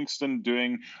Larry Kingston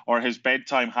doing or his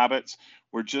bedtime habits.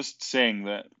 We're just saying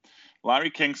that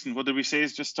Larry Kingston, what did we say,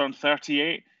 has just turned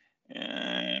 38?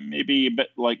 Maybe a bit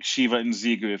like Shiva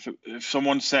Nzigu. If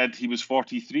someone said he was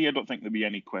 43, I don't think there'd be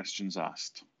any questions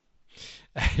asked.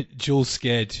 Joel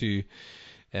Sked, who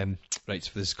writes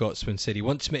for the Scotsman, said he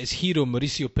once met his hero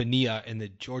Mauricio Pinilla in the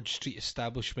George Street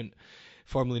establishment,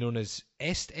 formerly known as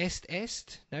Est,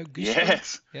 now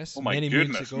Gusto. Yes. Oh my many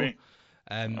goodness moons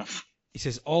ago. He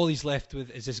says all he's left with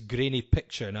is this grainy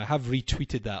picture, and I have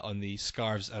retweeted that on the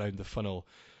Scarves Around the Funnel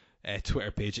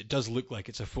Twitter page. It does look like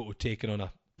it's a photo taken on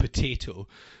a potato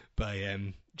by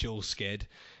Joel Sked,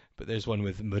 but there's one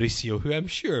with Mauricio, who I'm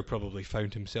sure probably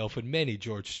found himself in many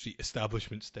George Street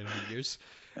establishments down the years.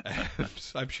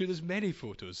 So I'm sure there's many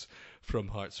photos from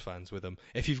Hearts fans with him.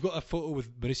 If you've got a photo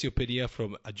with Mauricio Pinilla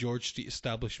from a George Street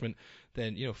establishment,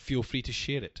 then feel free to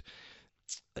share it.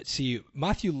 Let's see.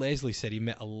 Matthew Leslie said he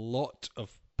met a lot of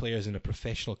players in a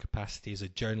professional capacity as a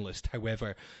journalist.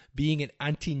 However, being in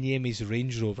Antti Niemi's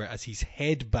Range Rover as he's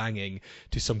head-banging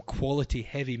to some quality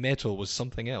heavy metal was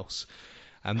something else.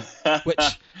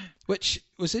 Which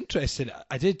was interesting.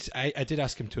 I did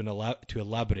ask him to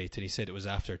elaborate, and he said it was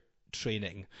after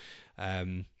training.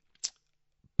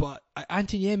 But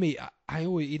Antti Niemi,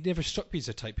 he never struck me as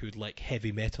a type who would like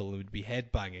heavy metal and would be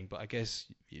headbanging. But I guess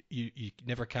you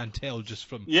never can tell just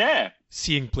from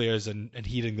seeing players and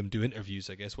hearing them do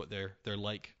interviews. I guess what they're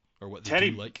like or what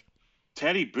they do like.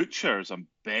 Terry Butcher is a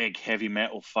big heavy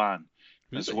metal fan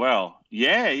as well.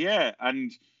 Yeah,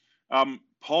 and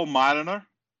Paul Mariner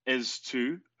is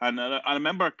too. And I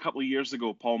remember a couple of years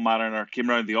ago, Paul Mariner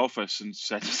came around the office and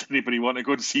said, "Does anybody want to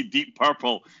go to see Deep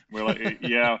Purple?" And we're like,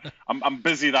 "Yeah, I'm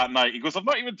busy that night." He goes, "I've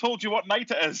not even told you what night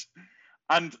it is."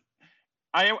 And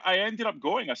I ended up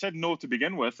going. I said no to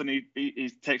begin with, and he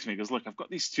texted me. He goes, "Look, I've got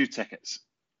these 2 tickets.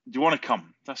 Do you want to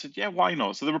come?" I said, "Yeah, why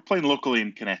not?" So they were playing locally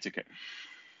in Connecticut.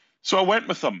 So I went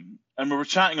with them, and we were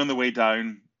chatting on the way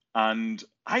down, and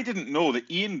I didn't know that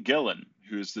Ian Gillan,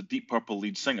 who is the Deep Purple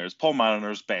lead singer, is Paul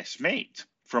Mariner's best mate.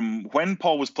 From when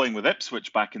Paul was playing with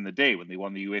Ipswich back in the day, when they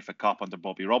won the UEFA Cup under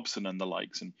Bobby Robson and the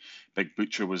likes, and Big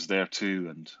Butcher was there too,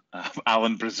 and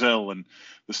Alan Brazil, and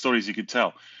the stories he could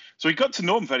tell. So he got to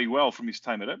know him very well from his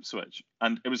time at Ipswich.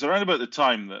 And it was around about the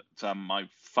time that my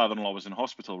father-in-law was in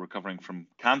hospital recovering from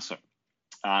cancer.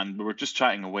 And we were just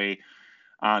chatting away,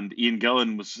 and Ian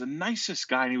Gillan was the nicest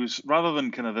guy, and he was, rather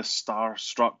than kind of this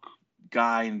star-struck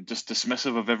guy and just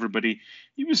dismissive of everybody,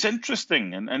 he was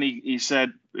interesting, and he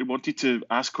said he wanted to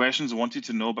ask questions and wanted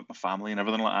to know about my family and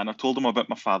everything like that. And I told him about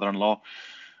my father-in-law,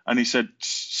 and he said,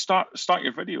 start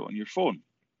your video on your phone.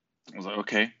 I was like,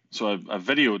 okay. So I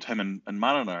videoed him and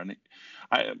Mariner, and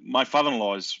my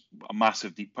father-in-law is a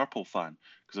massive Deep Purple fan,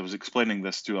 because I was explaining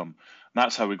this to him, and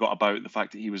that's how we got about the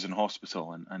fact that he was in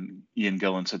hospital. And Ian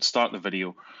Gillan said, start the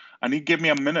video, and he gave me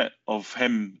a minute of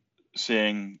him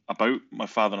saying about my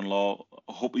father-in-law,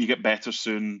 hope you get better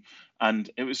soon. And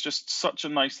it was just such a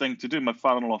nice thing to do. My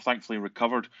father-in-law thankfully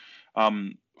recovered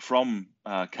from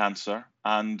cancer,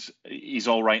 and he's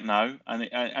all right now.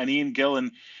 And Ian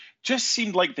Gillan just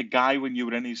seemed like the guy when you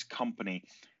were in his company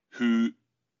who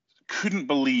couldn't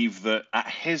believe that at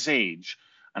his age,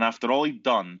 and after all he'd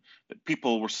done, that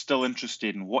people were still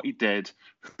interested in what he did,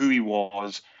 who he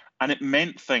was, and it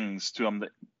meant things to him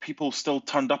that people still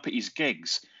turned up at his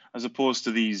gigs, as opposed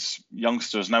to these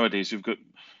youngsters nowadays who've got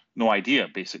no idea,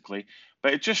 basically.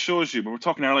 But it just shows you, we were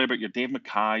talking earlier about your Dave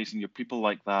Mackays and your people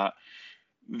like that,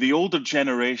 the older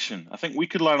generation, I think we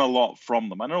could learn a lot from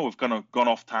them. I know we've kind of gone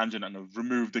off tangent and have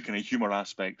removed the kind of humour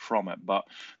aspect from it, but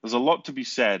there's a lot to be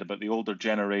said about the older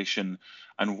generation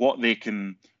and what they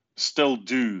can still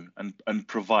do and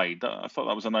provide. I thought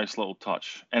that was a nice little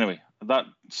touch. Anyway, that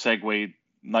segued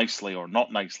nicely, or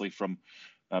not nicely, from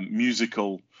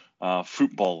musical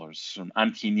footballers, from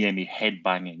Antti Niemi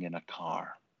headbanging in a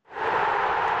car.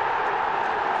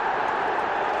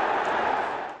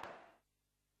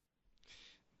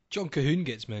 John Cahoon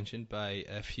gets mentioned by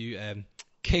a few.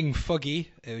 King Fuggy,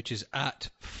 which is at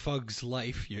Fug's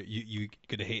Life. You're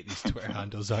gonna hate these Twitter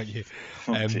handles, aren't you?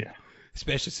 Oh dear.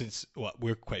 Especially since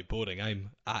we're quite boring.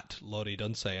 I'm at Laurie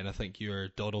Dunsey, and I think you're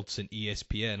Donaldson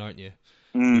ESPN, aren't you?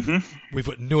 We've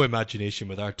got no imagination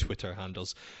with our Twitter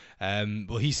handles.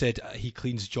 Well, he said he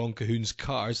cleans John Cahoon's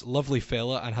cars. Lovely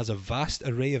fella, and has a vast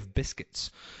array of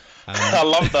biscuits. I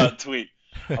love that tweet.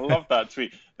 I love that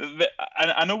tweet.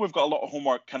 I know we've got a lot of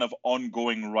homework kind of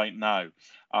ongoing right now,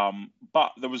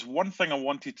 but there was one thing I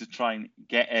wanted to try and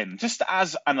get in, just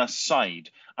as an aside,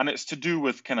 and it's to do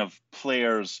with kind of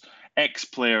players,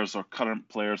 ex-players or current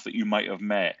players that you might have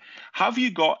met. Have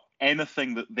you got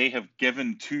anything that they have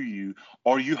given to you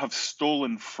or you have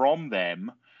stolen from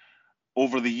them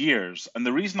over the years? And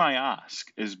the reason I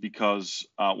ask is because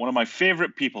one of my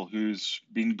favorite people who's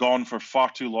been gone for far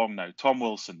too long now, Tom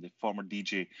Wilson, the former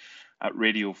DJ at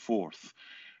Radio 4th,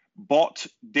 bought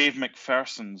Dave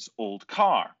McPherson's old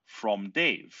car from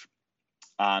Dave.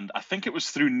 And I think it was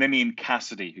through Ninian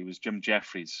Cassidy, who was Jim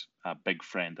Jeffries' big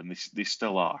friend, and they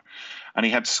still are. And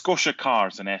he had Scotia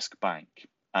Cars in Bank,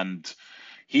 and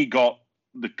he got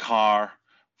the car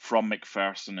from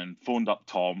McPherson and phoned up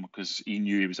Tom because he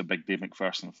knew he was a big Dave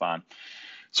McPherson fan.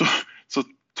 So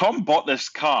Tom bought this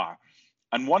car,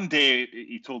 and one day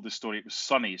he told the story, it was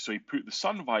sunny, so he put the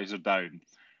sun visor down,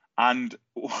 and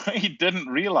what he didn't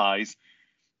realise,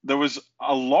 there was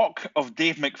a lock of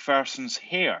Dave McPherson's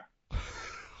hair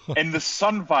in the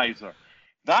sun visor.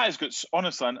 That is good,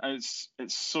 honestly, and it's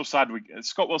so sad. It's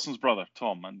Scott Wilson's brother,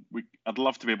 Tom, and I'd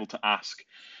love to be able to ask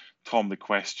Tom the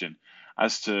question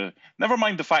as to, never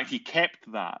mind the fact he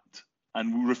kept that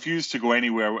and refused to go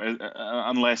anywhere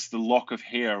unless the lock of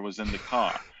hair was in the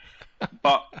car.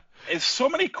 But it's so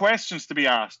many questions to be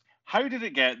asked. How did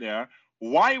it get there?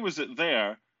 Why was it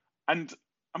there? And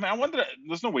I mean, I wonder,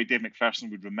 there's no way Dave McPherson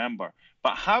would remember,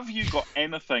 but have you got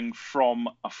anything from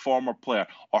a former player,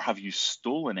 or have you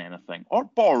stolen anything or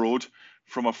borrowed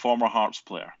from a former Hearts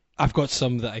player? I've got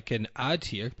some that I can add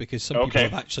here because some people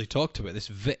have actually talked about this.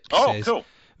 Cool.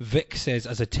 Vic says,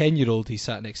 as a 10-year-old, he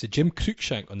sat next to Jim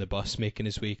Cruikshank on the bus making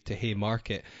his way to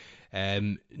Haymarket.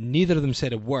 Neither of them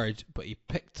said a word, but he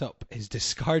picked up his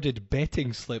discarded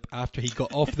betting slip after he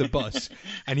got off the bus,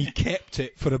 and he kept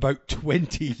it for about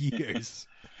 20 years.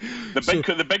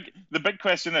 The big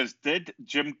question is, did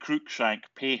Jim Cruikshank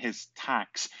pay his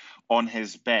tax on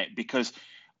his bet? Because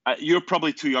you're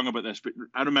probably too young about this, but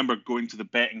I remember going to the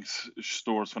betting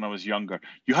stores when I was younger.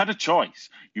 You had a choice.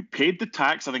 You paid the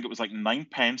tax. I think it was like 9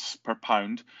 pence per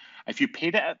pound. If you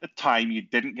paid it at the time, you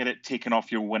didn't get it taken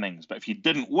off your winnings. But if you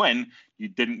didn't win, you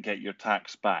didn't get your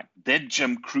tax back. Did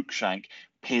Jim Cruikshank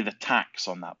pay the tax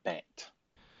on that bet?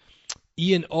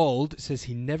 Ian Auld says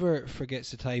he never forgets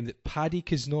the time that Paddy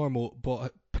Kisnorbo,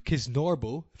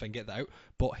 if I can get that out,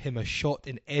 bought him a shot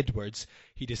in Edwards.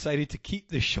 He decided to keep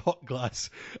the shot glass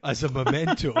as a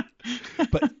memento,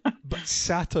 but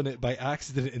sat on it by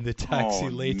accident in the taxi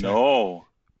later. No.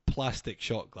 Plastic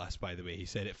shot glass, by the way, he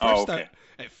said.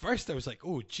 At first I was like,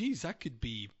 oh, geez, that could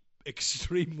be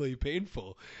extremely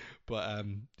painful. But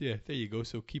yeah, there you go.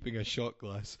 So keeping a shot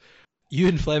glass.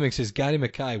 Ewan Fleming says Gary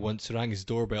Mackay once rang his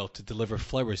doorbell to deliver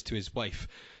flowers to his wife.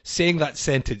 Saying that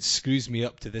sentence screws me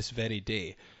up to this very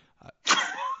day.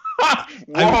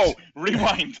 Whoa!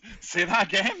 Rewind. Say that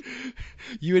again.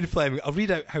 Ewan Fleming. I'll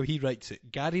read out how he writes it.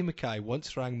 Gary Mackay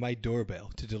once rang my doorbell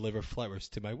to deliver flowers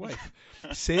to my wife.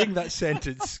 Saying that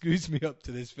sentence screws me up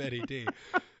to this very day.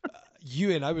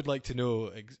 Ewan, I would like to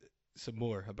know some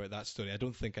more about that story. I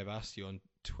don't think I've asked you on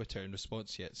Twitter in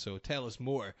response yet, so tell us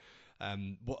more.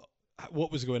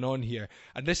 What was going on here?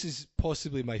 And this is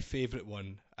possibly my favourite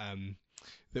one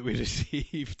that we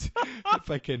received.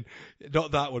 If I can,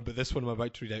 not that one, but this one I'm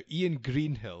about to read out. Ian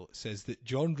Greenhill says that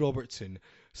John Robertson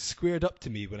squared up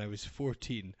to me when I was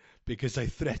 14 because I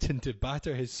threatened to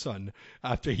batter his son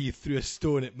after he threw a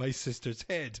stone at my sister's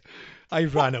head. I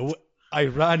ran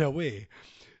away.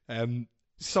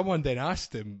 Someone then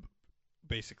asked him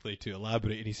basically to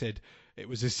elaborate, and he said it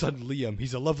was his son Liam.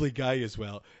 He's a lovely guy as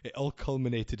well. It all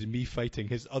culminated in me fighting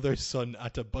his other son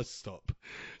at a bus stop.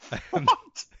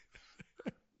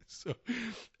 So,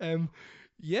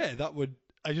 yeah, that would.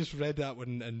 I just read that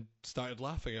one and started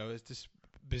laughing. I was just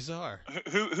bizarre.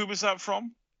 Who was that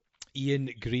from? Ian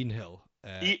Greenhill.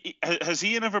 Has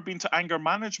Ian ever been to anger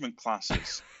management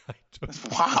classes?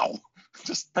 Wow,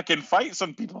 just picking fights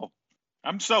on people.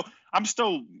 I'm still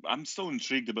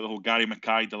intrigued about the whole Gary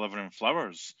Mackay delivering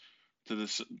flowers to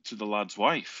the lad's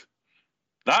wife.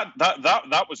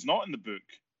 That was not in the book,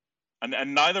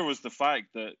 and neither was the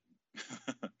fact that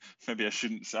maybe I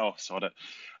shouldn't say. Oh, sorry.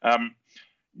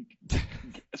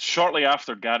 Shortly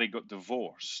after Gary got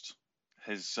divorced,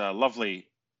 his lovely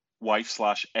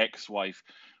wife/ex-wife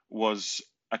was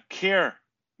a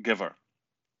caregiver.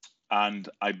 And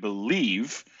I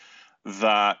believe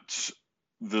that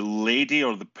the lady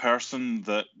or the person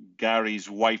that Gary's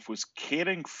wife was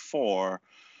caring for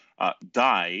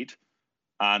died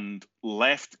and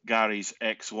left Gary's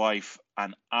ex-wife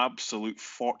an absolute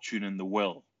fortune in the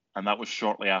will. And that was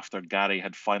shortly after Gary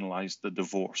had finalized the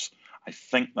divorce. I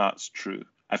think that's true.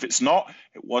 If it's not,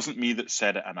 it wasn't me that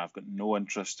said it, and I've got no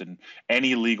interest in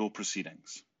any legal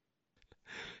proceedings.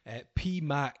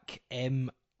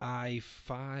 PMacMI5,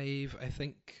 I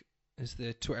think, is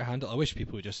the Twitter handle. I wish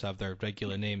people would just have their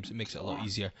regular names. It makes it a lot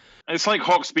easier. It's like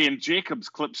Hawksby and Jacobs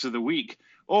clips of the week.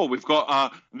 Oh, we've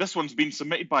got this one's been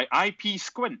submitted by IP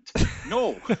Squint.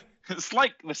 No, it's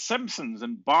like The Simpsons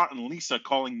and Bart and Lisa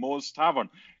calling Moe's Tavern.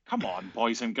 Come on,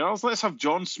 boys and girls, let's have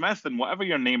John Smith and whatever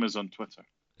your name is on Twitter.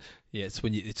 Yeah,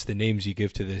 it's the names you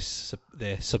give to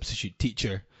the substitute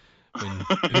teacher.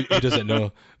 Who doesn't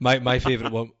know? My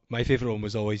favorite one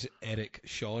was always Eric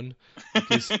Sean,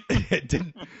 because it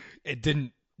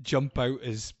didn't jump out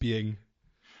as being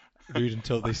rude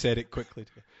until they said it quickly.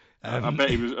 I bet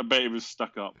he was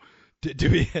stuck up. Do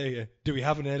we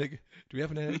have an Eric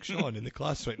Sean in the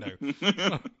class right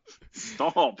now?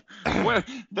 Stop!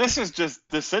 This is just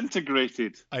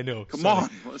disintegrated. I know. Come on.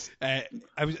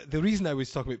 The reason I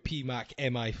was talking about PMac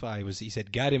MI5 was he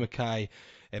said Gary Mackay.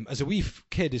 As a wee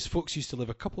kid, his folks used to live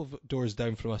a couple of doors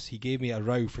down from us. He gave me a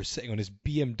row for sitting on his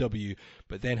BMW,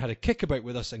 but then had a kickabout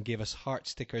with us and gave us heart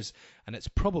stickers, and it's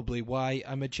probably why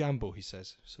I'm a Jambo, he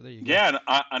says. So there you go. Yeah,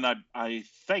 and I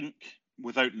think,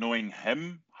 without knowing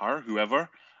him, her, whoever,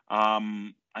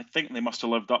 I think they must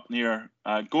have lived up near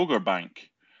Goger Bank,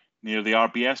 near the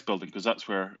RBS building, because that's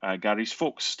where Gary's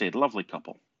folks stayed. Lovely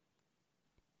couple.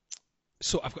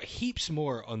 So I've got heaps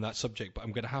more on that subject, but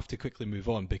I'm going to have to quickly move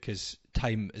on because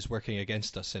time is working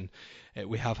against us, and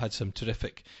we have had some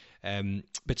terrific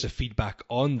bits of feedback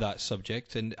on that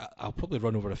subject, and I'll probably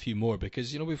run over a few more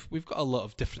because we've got a lot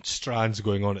of different strands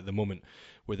going on at the moment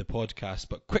with the podcast.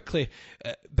 But quickly,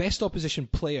 best opposition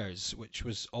players, which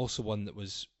was also one that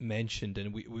was mentioned,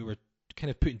 and we were kind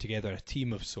of putting together a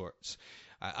team of sorts.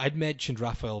 I'd mentioned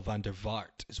Rafael van der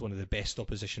Vaart as one of the best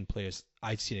opposition players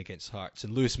I'd seen against Hearts,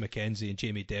 and Lewis McKenzie and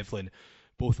Jamie Devlin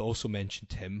both also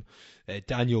mentioned him.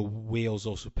 Daniel Wales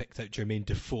also picked out Jermaine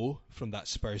Defoe from that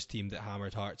Spurs team that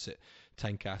hammered Hearts at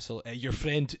Tynecastle. Your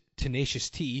friend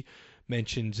Tenacious T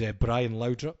mentions Brian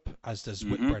Laudrup, as does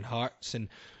Whitburn Hearts, and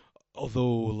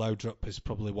although Laudrup is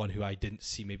probably one who I didn't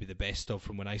see maybe the best of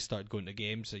from when I started going to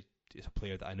games, he's a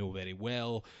player that I know very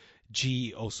well.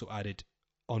 G also added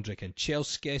Andre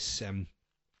Kanchelskis.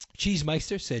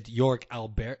 Cheesemeister said Jorg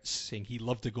Alberts, saying he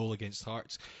loved the goal against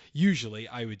Hearts. Usually,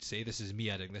 I would say, this is me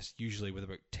adding this, usually with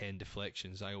about 10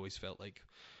 deflections, I always felt like,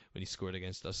 when he scored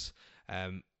against us.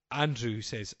 Andrew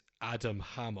says Adam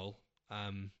Hamel,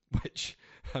 which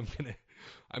I'm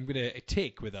gonna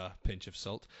take with a pinch of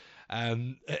salt.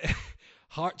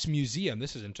 Hearts Museum,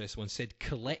 this is an interesting one, said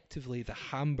collectively the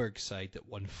Hamburg side that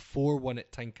won 4-1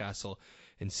 at Tynecastle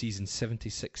in season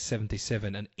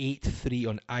 76-77 and 8-3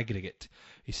 on aggregate.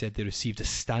 He said they received a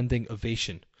standing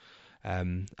ovation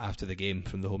after the game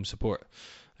from the home support.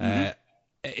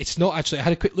 It's not actually, I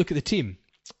had a quick look at the team.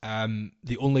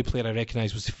 The only player I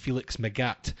recognised was Felix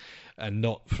Magath, and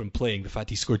not from playing. The fact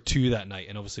he scored 2 that night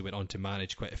and obviously went on to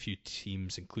manage quite a few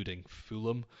teams, including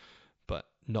Fulham, but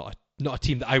not a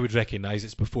team that I would recognise.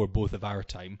 It's before both of our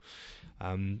time.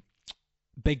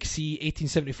 Big C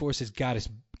 1874 says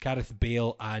Gareth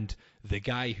Bale and the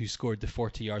guy who scored the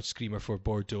 40-yard screamer for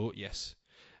Bordeaux. Yes,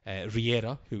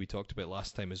 Riera, who we talked about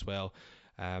last time as well.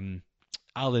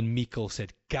 Alan Meikle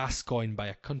said Gascoigne by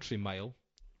a country mile,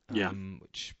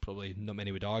 which probably not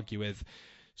many would argue with.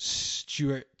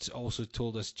 Stuart also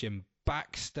told us Jim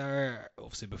Baxter,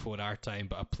 obviously before our time,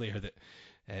 but a player that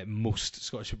most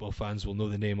Scottish football fans will know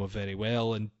the name of very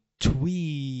well. And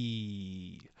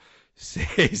Twee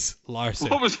says Larson.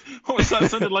 What was that?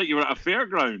 It sounded like you were at a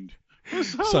fairground.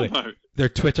 What's that Sorry, about? their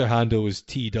Twitter handle was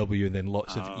TW and then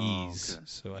lots of E's. Okay.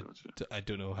 So Gotcha. I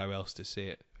don't know how else to say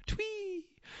it. Twee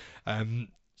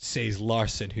says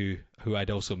Larson, who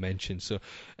I'd also mentioned. So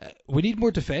we need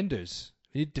more defenders.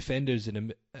 We need defenders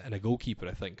and a goalkeeper,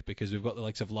 I think, because we've got the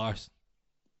likes of Larson.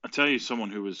 I tell you,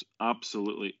 someone who was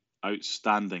absolutely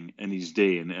outstanding in his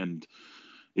day, and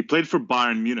he played for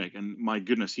Bayern Munich, and my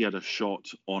goodness, he had a shot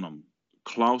on him.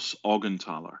 Klaus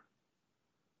Augenthaler.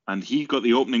 And he got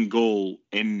the opening goal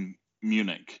in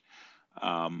Munich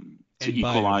to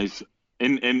equalise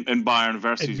in Bayern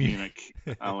versus Munich,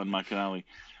 Alan McInally.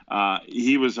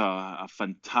 He was a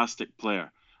fantastic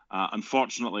player.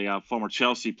 Unfortunately, a former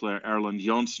Chelsea player, Erland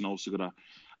Johnsen, also got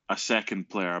a second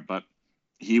player, but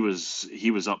he was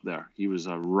up there. He was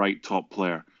a right top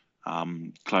player,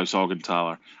 Klaus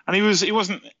Augenthaler, and he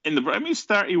wasn't in the. I mean, he was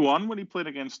 31 when he played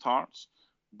against Hearts,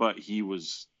 but he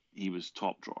was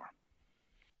top drawer.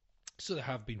 So there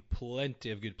have been plenty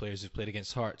of good players who've played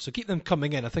against Hearts. So keep them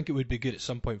coming in. I think it would be good at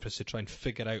some point for us to try and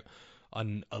figure out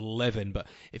an 11. But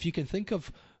if you can think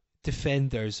of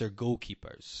defenders or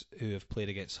goalkeepers who have played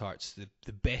against Hearts,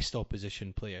 the best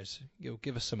opposition players,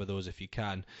 give us some of those if you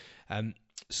can.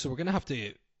 So we're going to have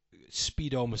to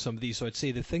speed on with some of these. So I'd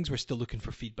say the things we're still looking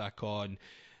for feedback on,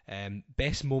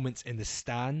 best moments in the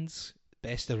stands,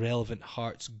 best irrelevant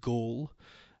Hearts goal,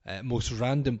 most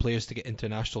random players to get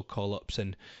international call-ups,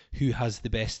 and who has the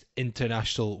best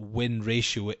international win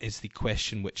ratio is the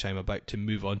question which I'm about to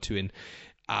move on to and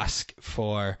ask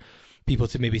for people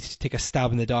to maybe take a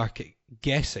stab in the dark at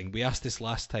guessing. We asked this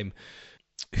last time,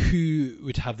 who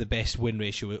would have the best win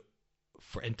ratio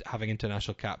for having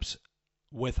international caps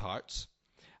with Hearts,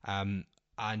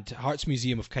 and Hearts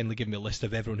Museum have kindly given me a list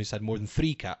of everyone who's had more than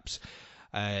 3 caps.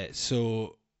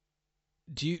 So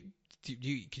do you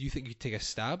think you could take a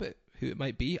stab at who it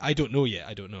might be? I don't know yet.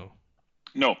 I don't know.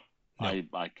 No. I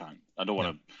can't. I don't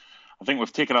want to. I think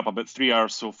we've taken up about 3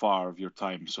 hours so far of your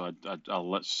time, so I'll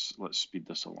let's speed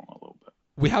this along a little bit.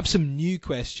 We have some new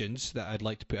questions that I'd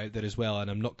like to put out there as well,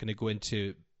 and I'm not going to go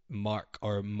into Mark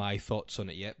or my thoughts on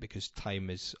it yet because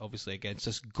time is obviously against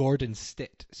us. Gordon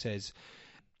Stitt says,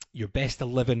 your best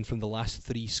 11 from the last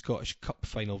 3 Scottish Cup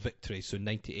final victories, so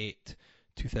 98,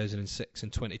 2006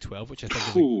 and 2012, which I think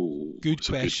is a good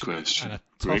question and a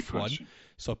tough one.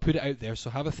 So I'll put it out there. So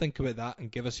have a think about that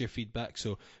and give us your feedback.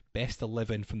 So best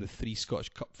 11 from the 3 Scottish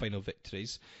Cup final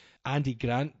victories. Andy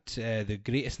Grant, the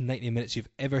greatest 90 minutes you've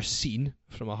ever seen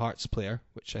from a Hearts player,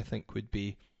 which I think would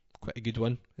be quite a good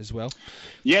one as well.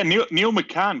 Yeah, Neil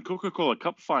McCann, Coca-Cola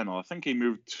Cup final. I think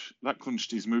that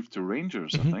clinched his move to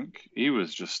Rangers, I think. He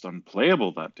was just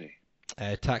unplayable that day.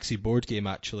 Taxi Board Game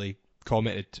actually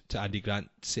commented to Andy Grant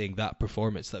saying that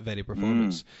very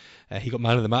performance. He got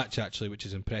man of the match actually, which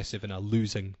is impressive in a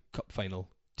losing cup final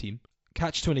team.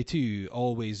 Catch-22,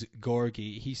 always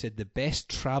Gorgie, he said the best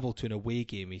travel to an away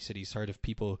game. He said he's heard of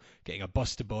people getting a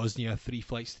bus to Bosnia, 3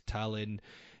 flights to Tallinn.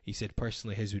 He said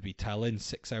personally his would be Tallinn,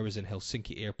 6 hours in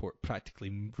Helsinki airport,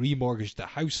 practically remortgaged the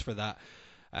house for that.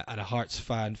 And a Hearts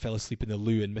fan fell asleep in the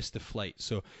loo and missed the flight.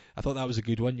 So I thought that was a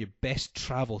good one. Your best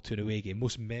travel to an away game,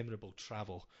 most memorable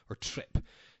travel or trip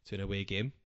to an away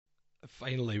game.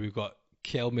 Finally, we've got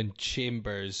Kelman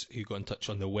Chambers, who got in touch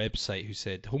on the website, who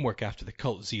said, homework after the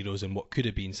Cult Zeros and what could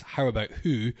have been. How about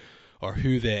who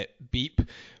the beep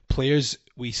players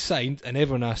we signed, and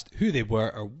everyone asked who they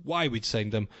were or why we'd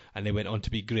signed them, and they went on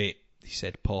to be great. He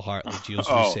said Paul Hartley, Gilles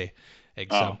Rousset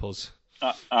examples.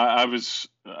 I was,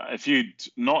 if you'd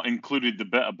not included the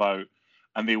bit about,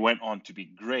 and they went on to be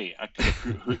great, I could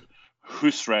have put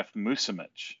Husrev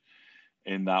Musimic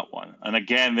in that one. And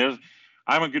again,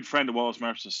 I'm a good friend of Wallace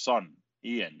Mercer's son,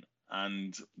 Ian,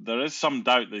 and there is some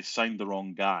doubt they signed the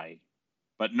wrong guy,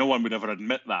 but no one would ever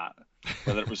admit that,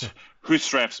 whether it was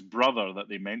Husrev's brother that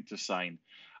they meant to sign,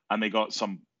 and they got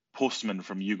some postman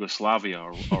from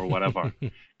Yugoslavia or whatever.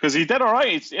 Because he did all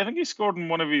right. I think he scored in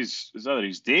one of his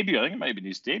debut. I think it might have been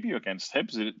his debut against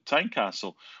Hibs at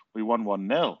Tynecastle. We won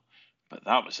 1-0. But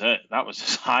that was it. That was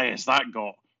as high as that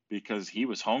got because he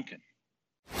was honking.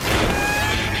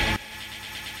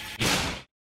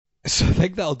 So I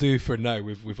think that'll do for now.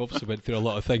 We've obviously went through a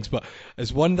lot of things, but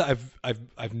there's one that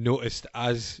I've noticed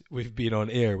as we've been on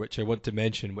air, which I want to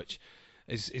mention, which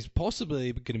is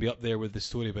possibly going to be up there with the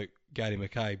story about Gary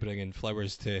Mackay bringing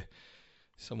flowers to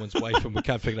someone's wife, and we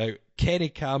can't figure it out. Kenny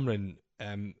Cameron,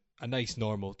 a nice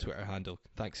normal Twitter handle,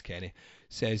 thanks Kenny,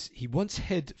 says he once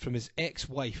hid from his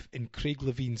ex-wife in Craig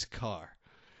Levine's car.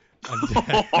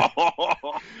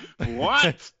 And,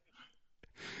 what?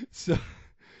 So,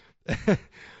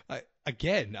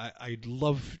 I'd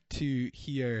love to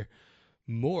hear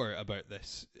more about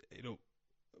this.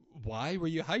 Why were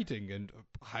you hiding, and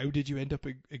how did you end up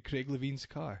in Craig Levine's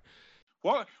car?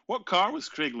 What car was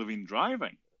Craig Levine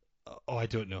driving? Oh, I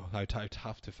don't know. I'd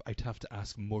have to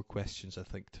ask more questions, I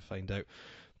think, to find out.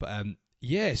 But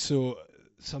so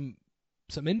some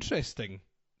interesting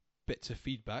bits of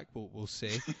feedback. We'll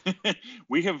say.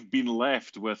 We have been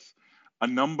left with a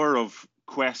number of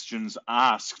questions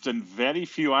asked and very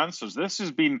few answers. This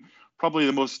has been probably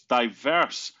the most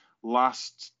diverse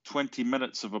last 20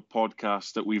 minutes of a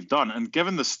podcast that we've done. And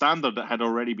given the standard that had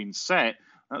already been set,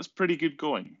 that's pretty good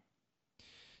going.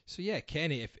 So yeah,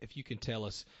 Kenny, if you can tell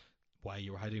us why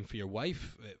you were hiding for your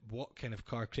wife, what kind of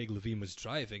car Craig Levine was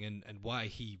driving, and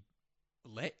why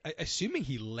assuming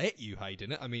he let you hide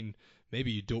in it. I mean,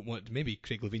 Maybe you don't want. Maybe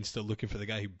Craig Levine's still looking for the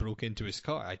guy who broke into his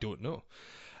car. I don't know.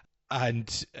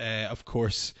 And of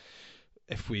course,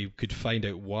 if we could find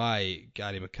out why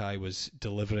Gary Mackay was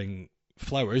delivering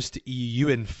flowers to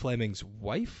Ewan Fleming's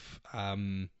wife,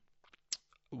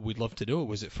 we'd love to know.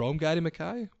 Was it from Gary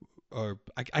Mackay? Or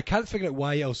I can't figure out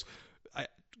why else.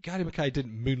 Gary Mackay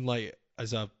didn't moonlight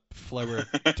as a flower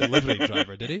delivery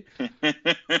driver, did he?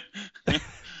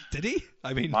 Did he?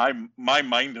 I mean, my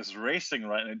mind is racing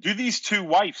right now. Do these two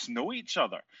wives know each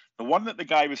other? The one that the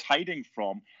guy was hiding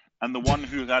from, and the one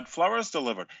who had flowers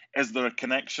delivered. Is there a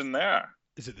connection there?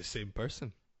 Is it the same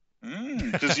person?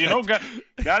 Because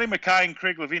Gary Mackay and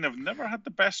Craig Levine have never had the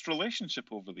best relationship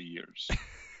over the years.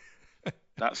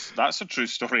 That's a true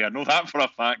story. I know that for a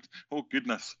fact. Oh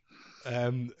goodness.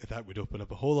 That would open up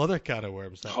a whole other can of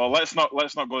worms. Let's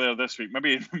not go there this week.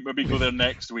 Maybe go there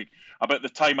next week. About the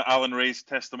time at Alan Ray's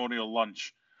testimonial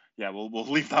lunch. Yeah, we'll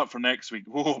leave that for next week.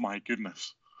 Oh my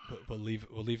goodness. We'll leave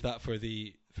that for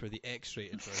the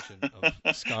X-rated version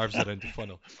of Scarves Around the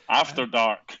Funnel. After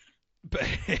dark. But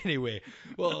anyway,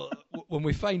 well, when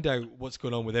we find out what's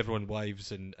going on with everyone's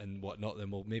wives and whatnot, then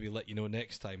we'll maybe let you know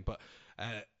next time. But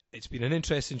it's been an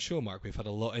interesting show, Mark. We've had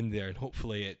a lot in there, and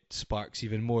hopefully it sparks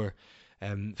even more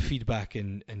feedback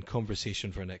and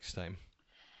conversation for next time.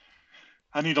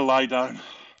 I need to lie down.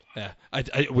 Yeah,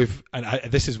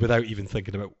 this is without even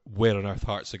thinking about where on earth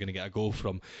Hearts are going to get a goal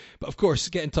from. But of course,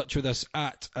 get in touch with us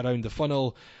at Around the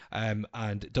Funnel and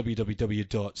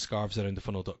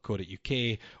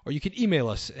www.scarvesaroundthefunnel.co.uk, or you can email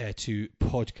us to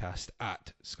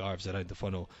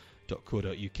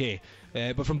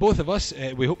podcast@scarvesaroundthefunnel.co.uk. But from both of us,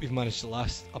 we hope you've managed to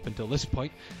last up until this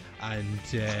point,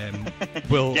 and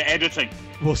we'll get editing.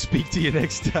 We'll speak to you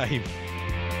next time.